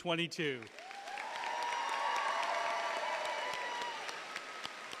 2022.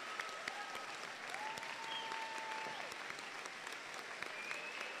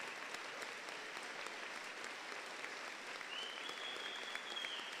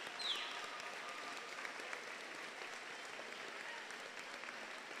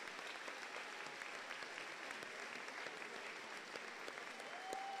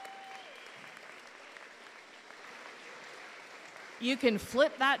 You can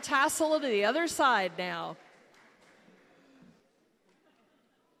flip that tassel to the other side now.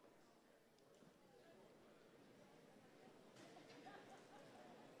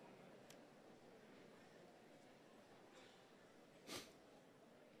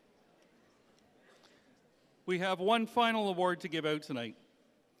 We have one final award to give out tonight.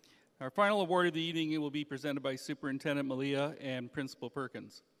 Our final award of the evening will be presented by Superintendent Malia and Principal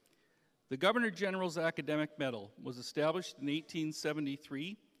Perkins. The Governor General's Academic Medal was established in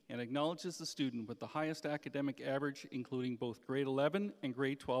 1873 and acknowledges the student with the highest academic average, including both grade 11 and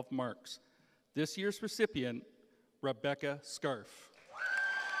grade 12 marks. This year's recipient, Rebecca Scarf.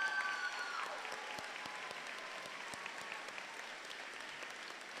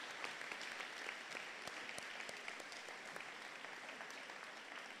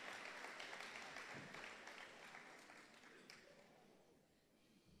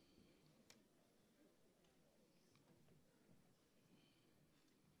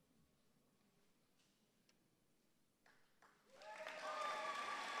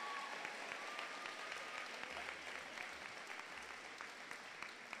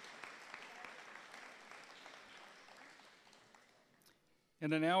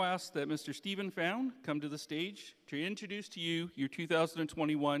 And I now ask that Mr. Stephen Found come to the stage to introduce to you your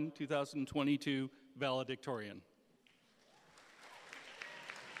 2021-2022 valedictorian.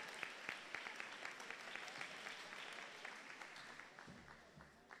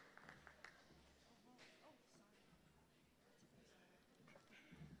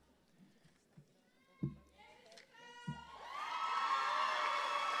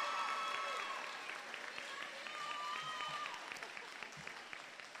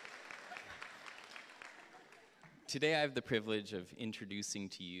 Today I have the privilege of introducing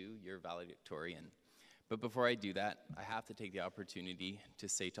to you your valedictorian. But before I do that, I have to take the opportunity to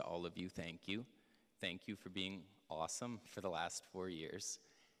say to all of you, thank you. Thank you for being awesome for the last 4 years.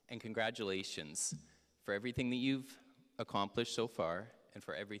 And congratulations for everything that you've accomplished so far and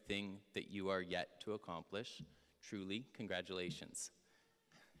for everything that you are yet to accomplish. Truly, congratulations.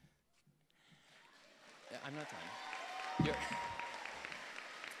 I'm not done.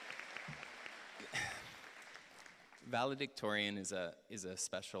 Valedictorian is a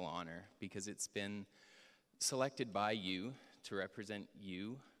special honor because it's been selected by you to represent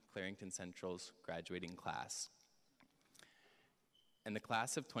you, Clarington Central's graduating class. And the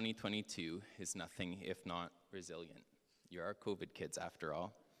class of 2022 is nothing if not resilient. You're our COVID kids after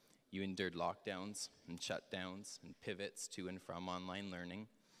all. You endured lockdowns and shutdowns and pivots to and from online learning.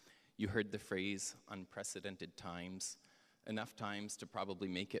 You heard the phrase unprecedented times, enough times to probably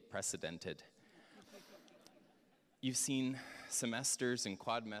make it precedented. You've seen semesters and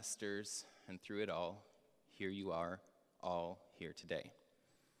quadmesters, and through it all, here you are, all here today.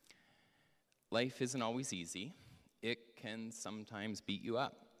 Life isn't always easy. It can sometimes beat you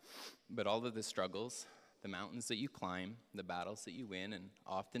up. But all of the struggles, the mountains that you climb, the battles that you win, and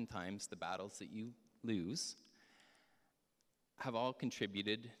oftentimes the battles that you lose, have all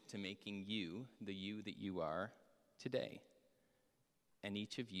contributed to making you the you that you are today. And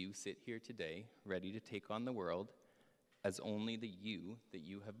each of you sit here today ready to take on the world as only the you that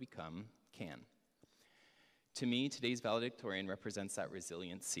you have become can. To me, today's valedictorian represents that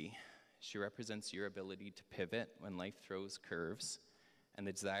resiliency. She represents your ability to pivot when life throws curves and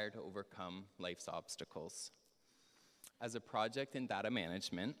the desire to overcome life's obstacles. As a project in data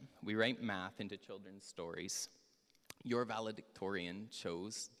management, we write math into children's stories. Your valedictorian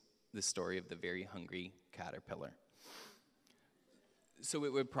chose the story of the very hungry caterpillar. So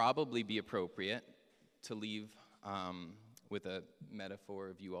it would probably be appropriate to leave with a metaphor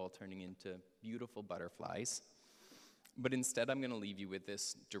of you all turning into beautiful butterflies. But instead, I'm going to leave you with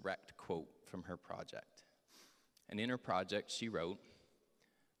this direct quote from her project. And in her project, she wrote,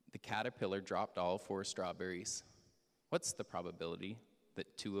 "The caterpillar dropped all 4 strawberries. What's the probability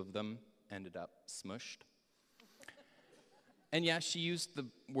that 2 of them ended up smushed?" And yeah, she used the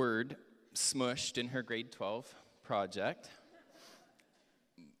word smushed in her grade 12 project.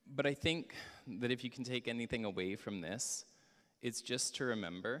 But I think that if you can take anything away from this, it's just to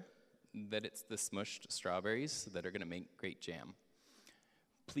remember that it's the smushed strawberries that are going to make great jam.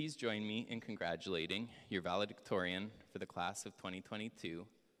 Please join me in congratulating your valedictorian for the class of 2022,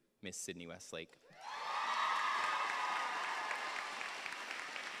 Miss Sydney Westlake.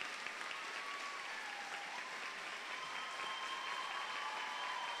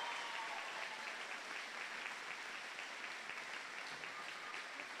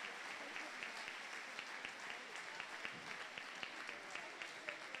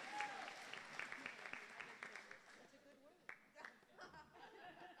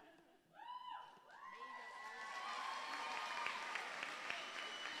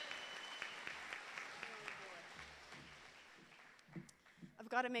 I've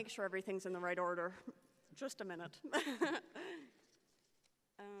got to make sure everything's in the right order. Just a minute.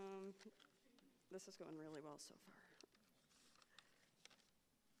 This is going really well so far.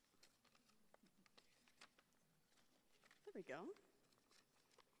 There we go.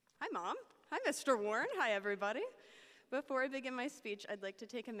 Hi, Mom. Hi, Mr. Warren. Hi, everybody. Before I begin my speech, I'd like to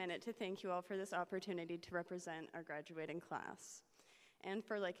take a minute to thank you all for this opportunity to represent our graduating class and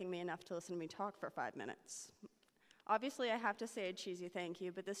for liking me enough to listen to me talk for 5 minutes. Obviously, I have to say a cheesy thank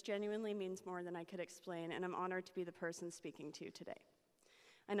you, but this genuinely means more than I could explain, and I'm honored to be the person speaking to you today.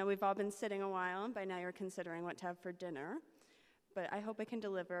 I know we've all been sitting a while, and by now you're considering what to have for dinner, but I hope I can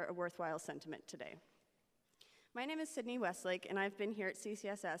deliver a worthwhile sentiment today. My name is Sydney Westlake, and I've been here at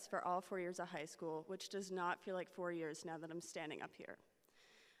CCSS for all 4 years of high school, which does not feel like 4 years now that I'm standing up here.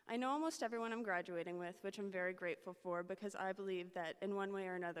 I know almost everyone I'm graduating with, which I'm very grateful for, because I believe that in one way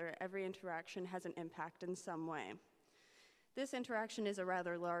or another, every interaction has an impact in some way. This interaction is a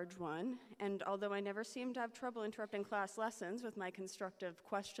rather large one, and although I never seem to have trouble interrupting class lessons with my constructive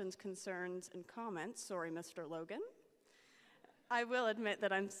questions, concerns, and comments, sorry, Mr. Logan, I will admit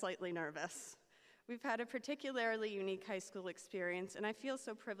that I'm slightly nervous. We've had a particularly unique high school experience, and I feel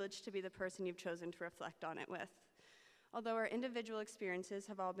so privileged to be the person you've chosen to reflect on it with. Although our individual experiences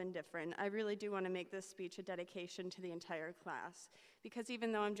have all been different, I really do want to make this speech a dedication to the entire class, because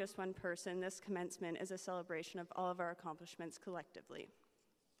even though I'm just one person, this commencement is a celebration of all of our accomplishments collectively.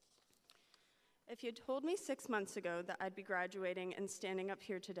 If you'd told me 6 months ago that I'd be graduating and standing up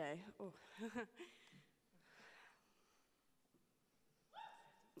here today,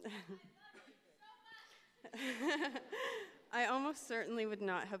 I almost certainly would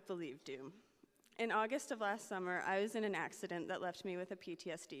not have believed you. In August of last summer, I was in an accident that left me with a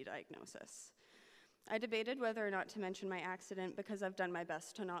PTSD diagnosis. I debated whether or not to mention my accident because I've done my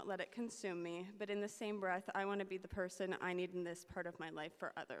best to not let it consume me, but in the same breath, I want to be the person I need in this part of my life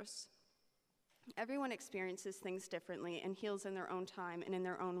for others. Everyone experiences things differently and heals in their own time and in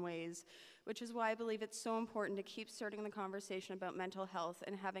their own ways, which is why I believe it's so important to keep starting the conversation about mental health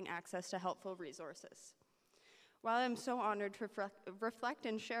and having access to helpful resources. While I'm so honored to reflect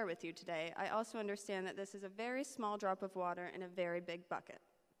and share with you today, I also understand that this is a very small drop of water in a very big bucket.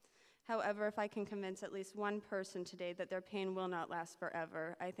 However, if I can convince at least one person today that their pain will not last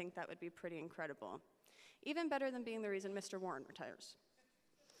forever, I think that would be pretty incredible. Even better than being the reason Mr. Warren retires.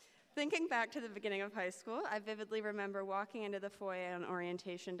 Thinking back to the beginning of high school, I vividly remember walking into the foyer on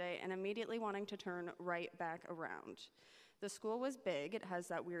orientation day and immediately wanting to turn right back around. The school was big, it has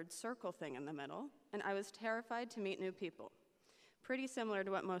that weird circle thing in the middle, and I was terrified to meet new people. Pretty similar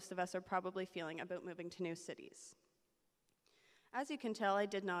to what most of us are probably feeling about moving to new cities. As you can tell, I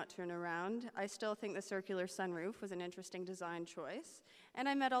did not turn around. I still think the circular sunroof was an interesting design choice, and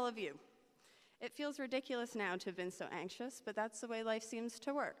I met all of you. It feels ridiculous now to have been so anxious, but that's the way life seems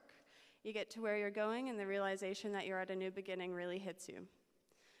to work. You get to where you're going, and the realization that you're at a new beginning really hits you.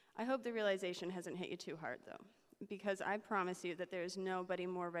 I hope the realization hasn't hit you too hard, though, because I promise you that there is nobody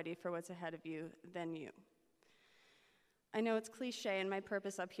more ready for what's ahead of you than you. I know it's cliche, and my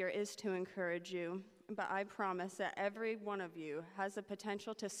purpose up here is to encourage you, but I promise that every one of you has the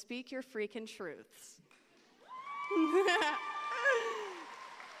potential to speak your freaking truths.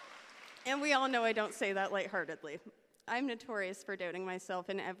 And we all know I don't say that lightheartedly. I'm notorious for doubting myself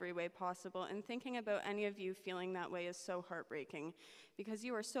in every way possible, and thinking about any of you feeling that way is so heartbreaking, because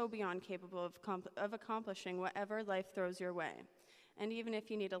you are so beyond capable of accomplishing whatever life throws your way. And even if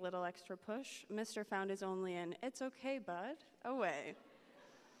you need a little extra push, Mr. Found is only an "it's okay, bud" away.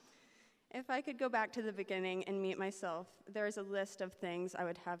 If I could go back to the beginning and meet myself, there is a list of things I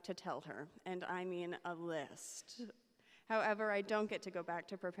would have to tell her, and I mean a list. However, I don't get to go back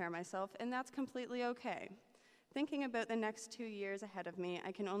to prepare myself, and that's completely okay. Thinking about the next 2 years ahead of me,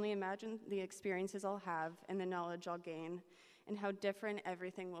 I can only imagine the experiences I'll have and the knowledge I'll gain, and how different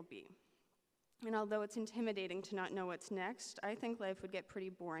everything will be. And although it's intimidating to not know what's next, I think life would get pretty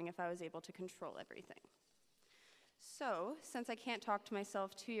boring if I was able to control everything. So, since I can't talk to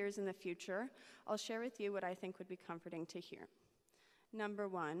myself 2 years in the future, I'll share with you what I think would be comforting to hear. Number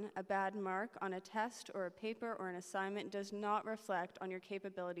 1, a bad mark on a test or a paper or an assignment does not reflect on your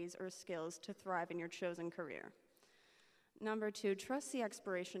capabilities or skills to thrive in your chosen career. Number 2, trust the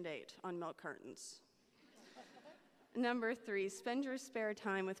expiration date on milk cartons. Number 3, spend your spare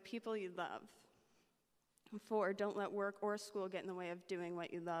time with people you love. 4, don't let work or school get in the way of doing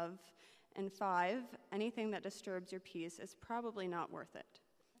what you love. And 5, anything that disturbs your peace is probably not worth it.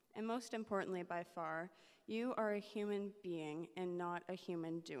 And most importantly by far, you are a human being and not a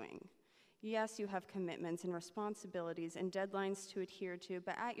human doing. Yes, you have commitments and responsibilities and deadlines to adhere to,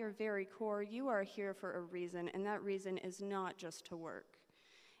 but at your very core, you are here for a reason, and that reason is not just to work.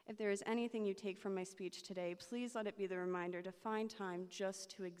 If there is anything you take from my speech today, please let it be the reminder to find time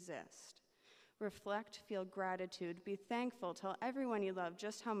just to exist. Reflect, feel gratitude, be thankful, tell everyone you love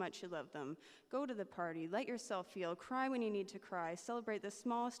just how much you love them. Go to the party, let yourself feel, cry when you need to cry, celebrate the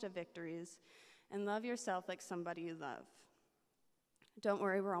smallest of victories, and love yourself like somebody you love. Don't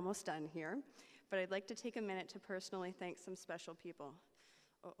worry, we're almost done here, but I'd like to take a minute to personally thank some special people.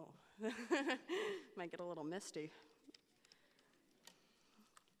 Uh-oh, might get a little misty.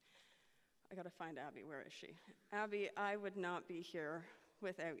 I gotta find Abby, where is she? Abby, I would not be here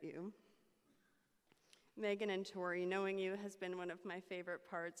without you. Megan and Tori, knowing you has been one of my favorite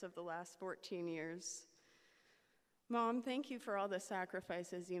parts of the last 14 years. Mom, thank you for all the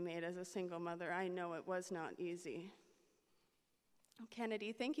sacrifices you made as a single mother. I know it was not easy.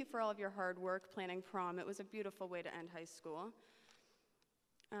 Kennedy, thank you for all of your hard work planning prom. It was a beautiful way to end high school.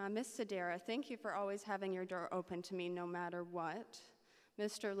 Miss Sedera, thank you for always having your door open to me no matter what.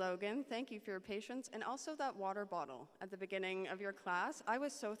 Mr. Logan, thank you for your patience, and also that water bottle at the beginning of your class. I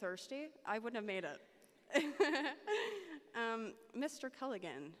was so thirsty, I wouldn't have made it. Mr.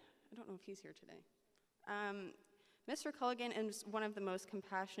 Culligan, I don't know if he's here today. Mr. Culligan is one of the most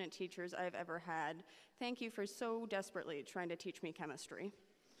compassionate teachers I've ever had. Thank you for so desperately trying to teach me chemistry.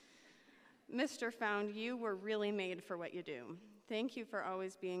 Mr. Found, you were really made for what you do. Thank you for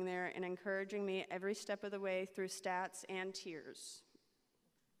always being there and encouraging me every step of the way through stats and tears.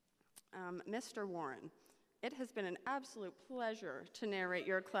 Mr. Warren, it has been an absolute pleasure to narrate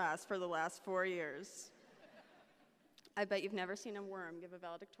your class for the last 4 years. I bet you've never seen a worm give a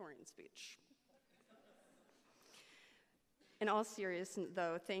valedictorian speech. In all seriousness,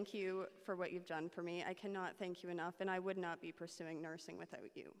 though, thank you for what you've done for me. I cannot thank you enough, and I would not be pursuing nursing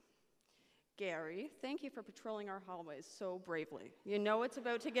without you. Gary, thank you for patrolling our hallways so bravely. You know it's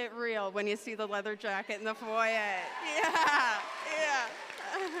about to get real when you see the leather jacket in the foyer. Yeah.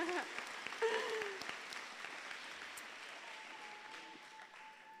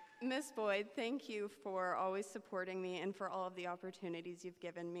 Miss Boyd, thank you for always supporting me and for all of the opportunities you've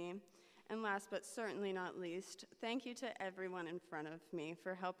given me. And last but certainly not least, thank you to everyone in front of me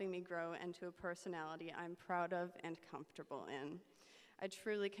for helping me grow into a personality I'm proud of and comfortable in. I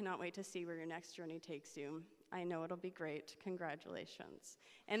truly cannot wait to see where your next journey takes you. I know it'll be great. Congratulations.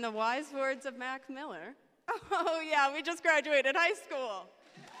 In the wise words of Mac Miller, oh yeah, we just graduated high school.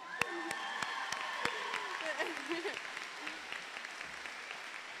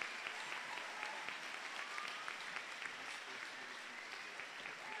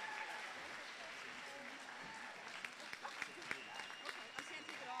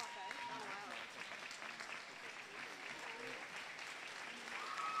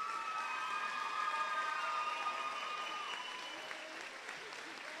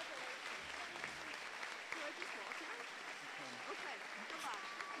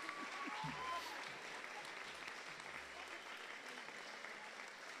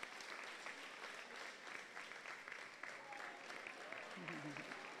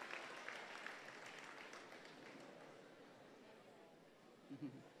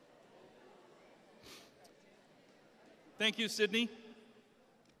 Thank you, Sydney.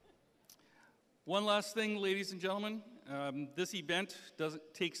 One last thing, ladies and gentlemen. This event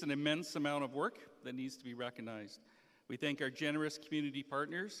takes an immense amount of work that needs to be recognized. We thank our generous community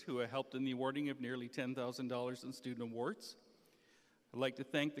partners who have helped in the awarding of nearly $10,000 in student awards. I'd like to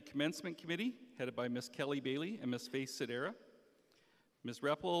thank the Commencement Committee, headed by Ms. Kelly Bailey and Ms. Faith Sedera. Ms.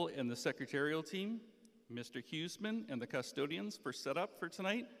 Reppel and the secretarial team, Mr. Huseman and the custodians for setup for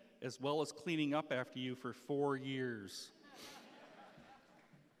tonight, as well as cleaning up after you for 4 years.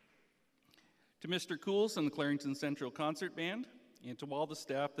 To Mr. Cools and the Clarington Central Concert Band, and to all the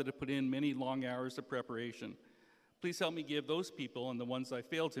staff that have put in many long hours of preparation, please help me give those people and the ones I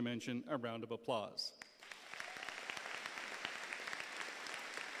failed to mention a round of applause.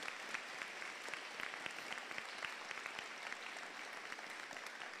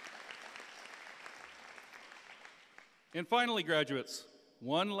 And finally, graduates,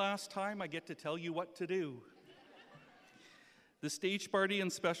 one last time I get to tell you what to do. The stage party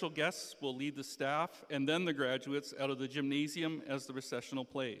and special guests will lead the staff and then the graduates out of the gymnasium as the recessional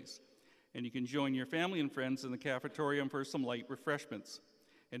plays. And you can join your family and friends in the cafeteria for some light refreshments.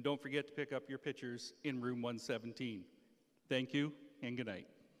 And don't forget to pick up your pictures in room 117. Thank you and good night.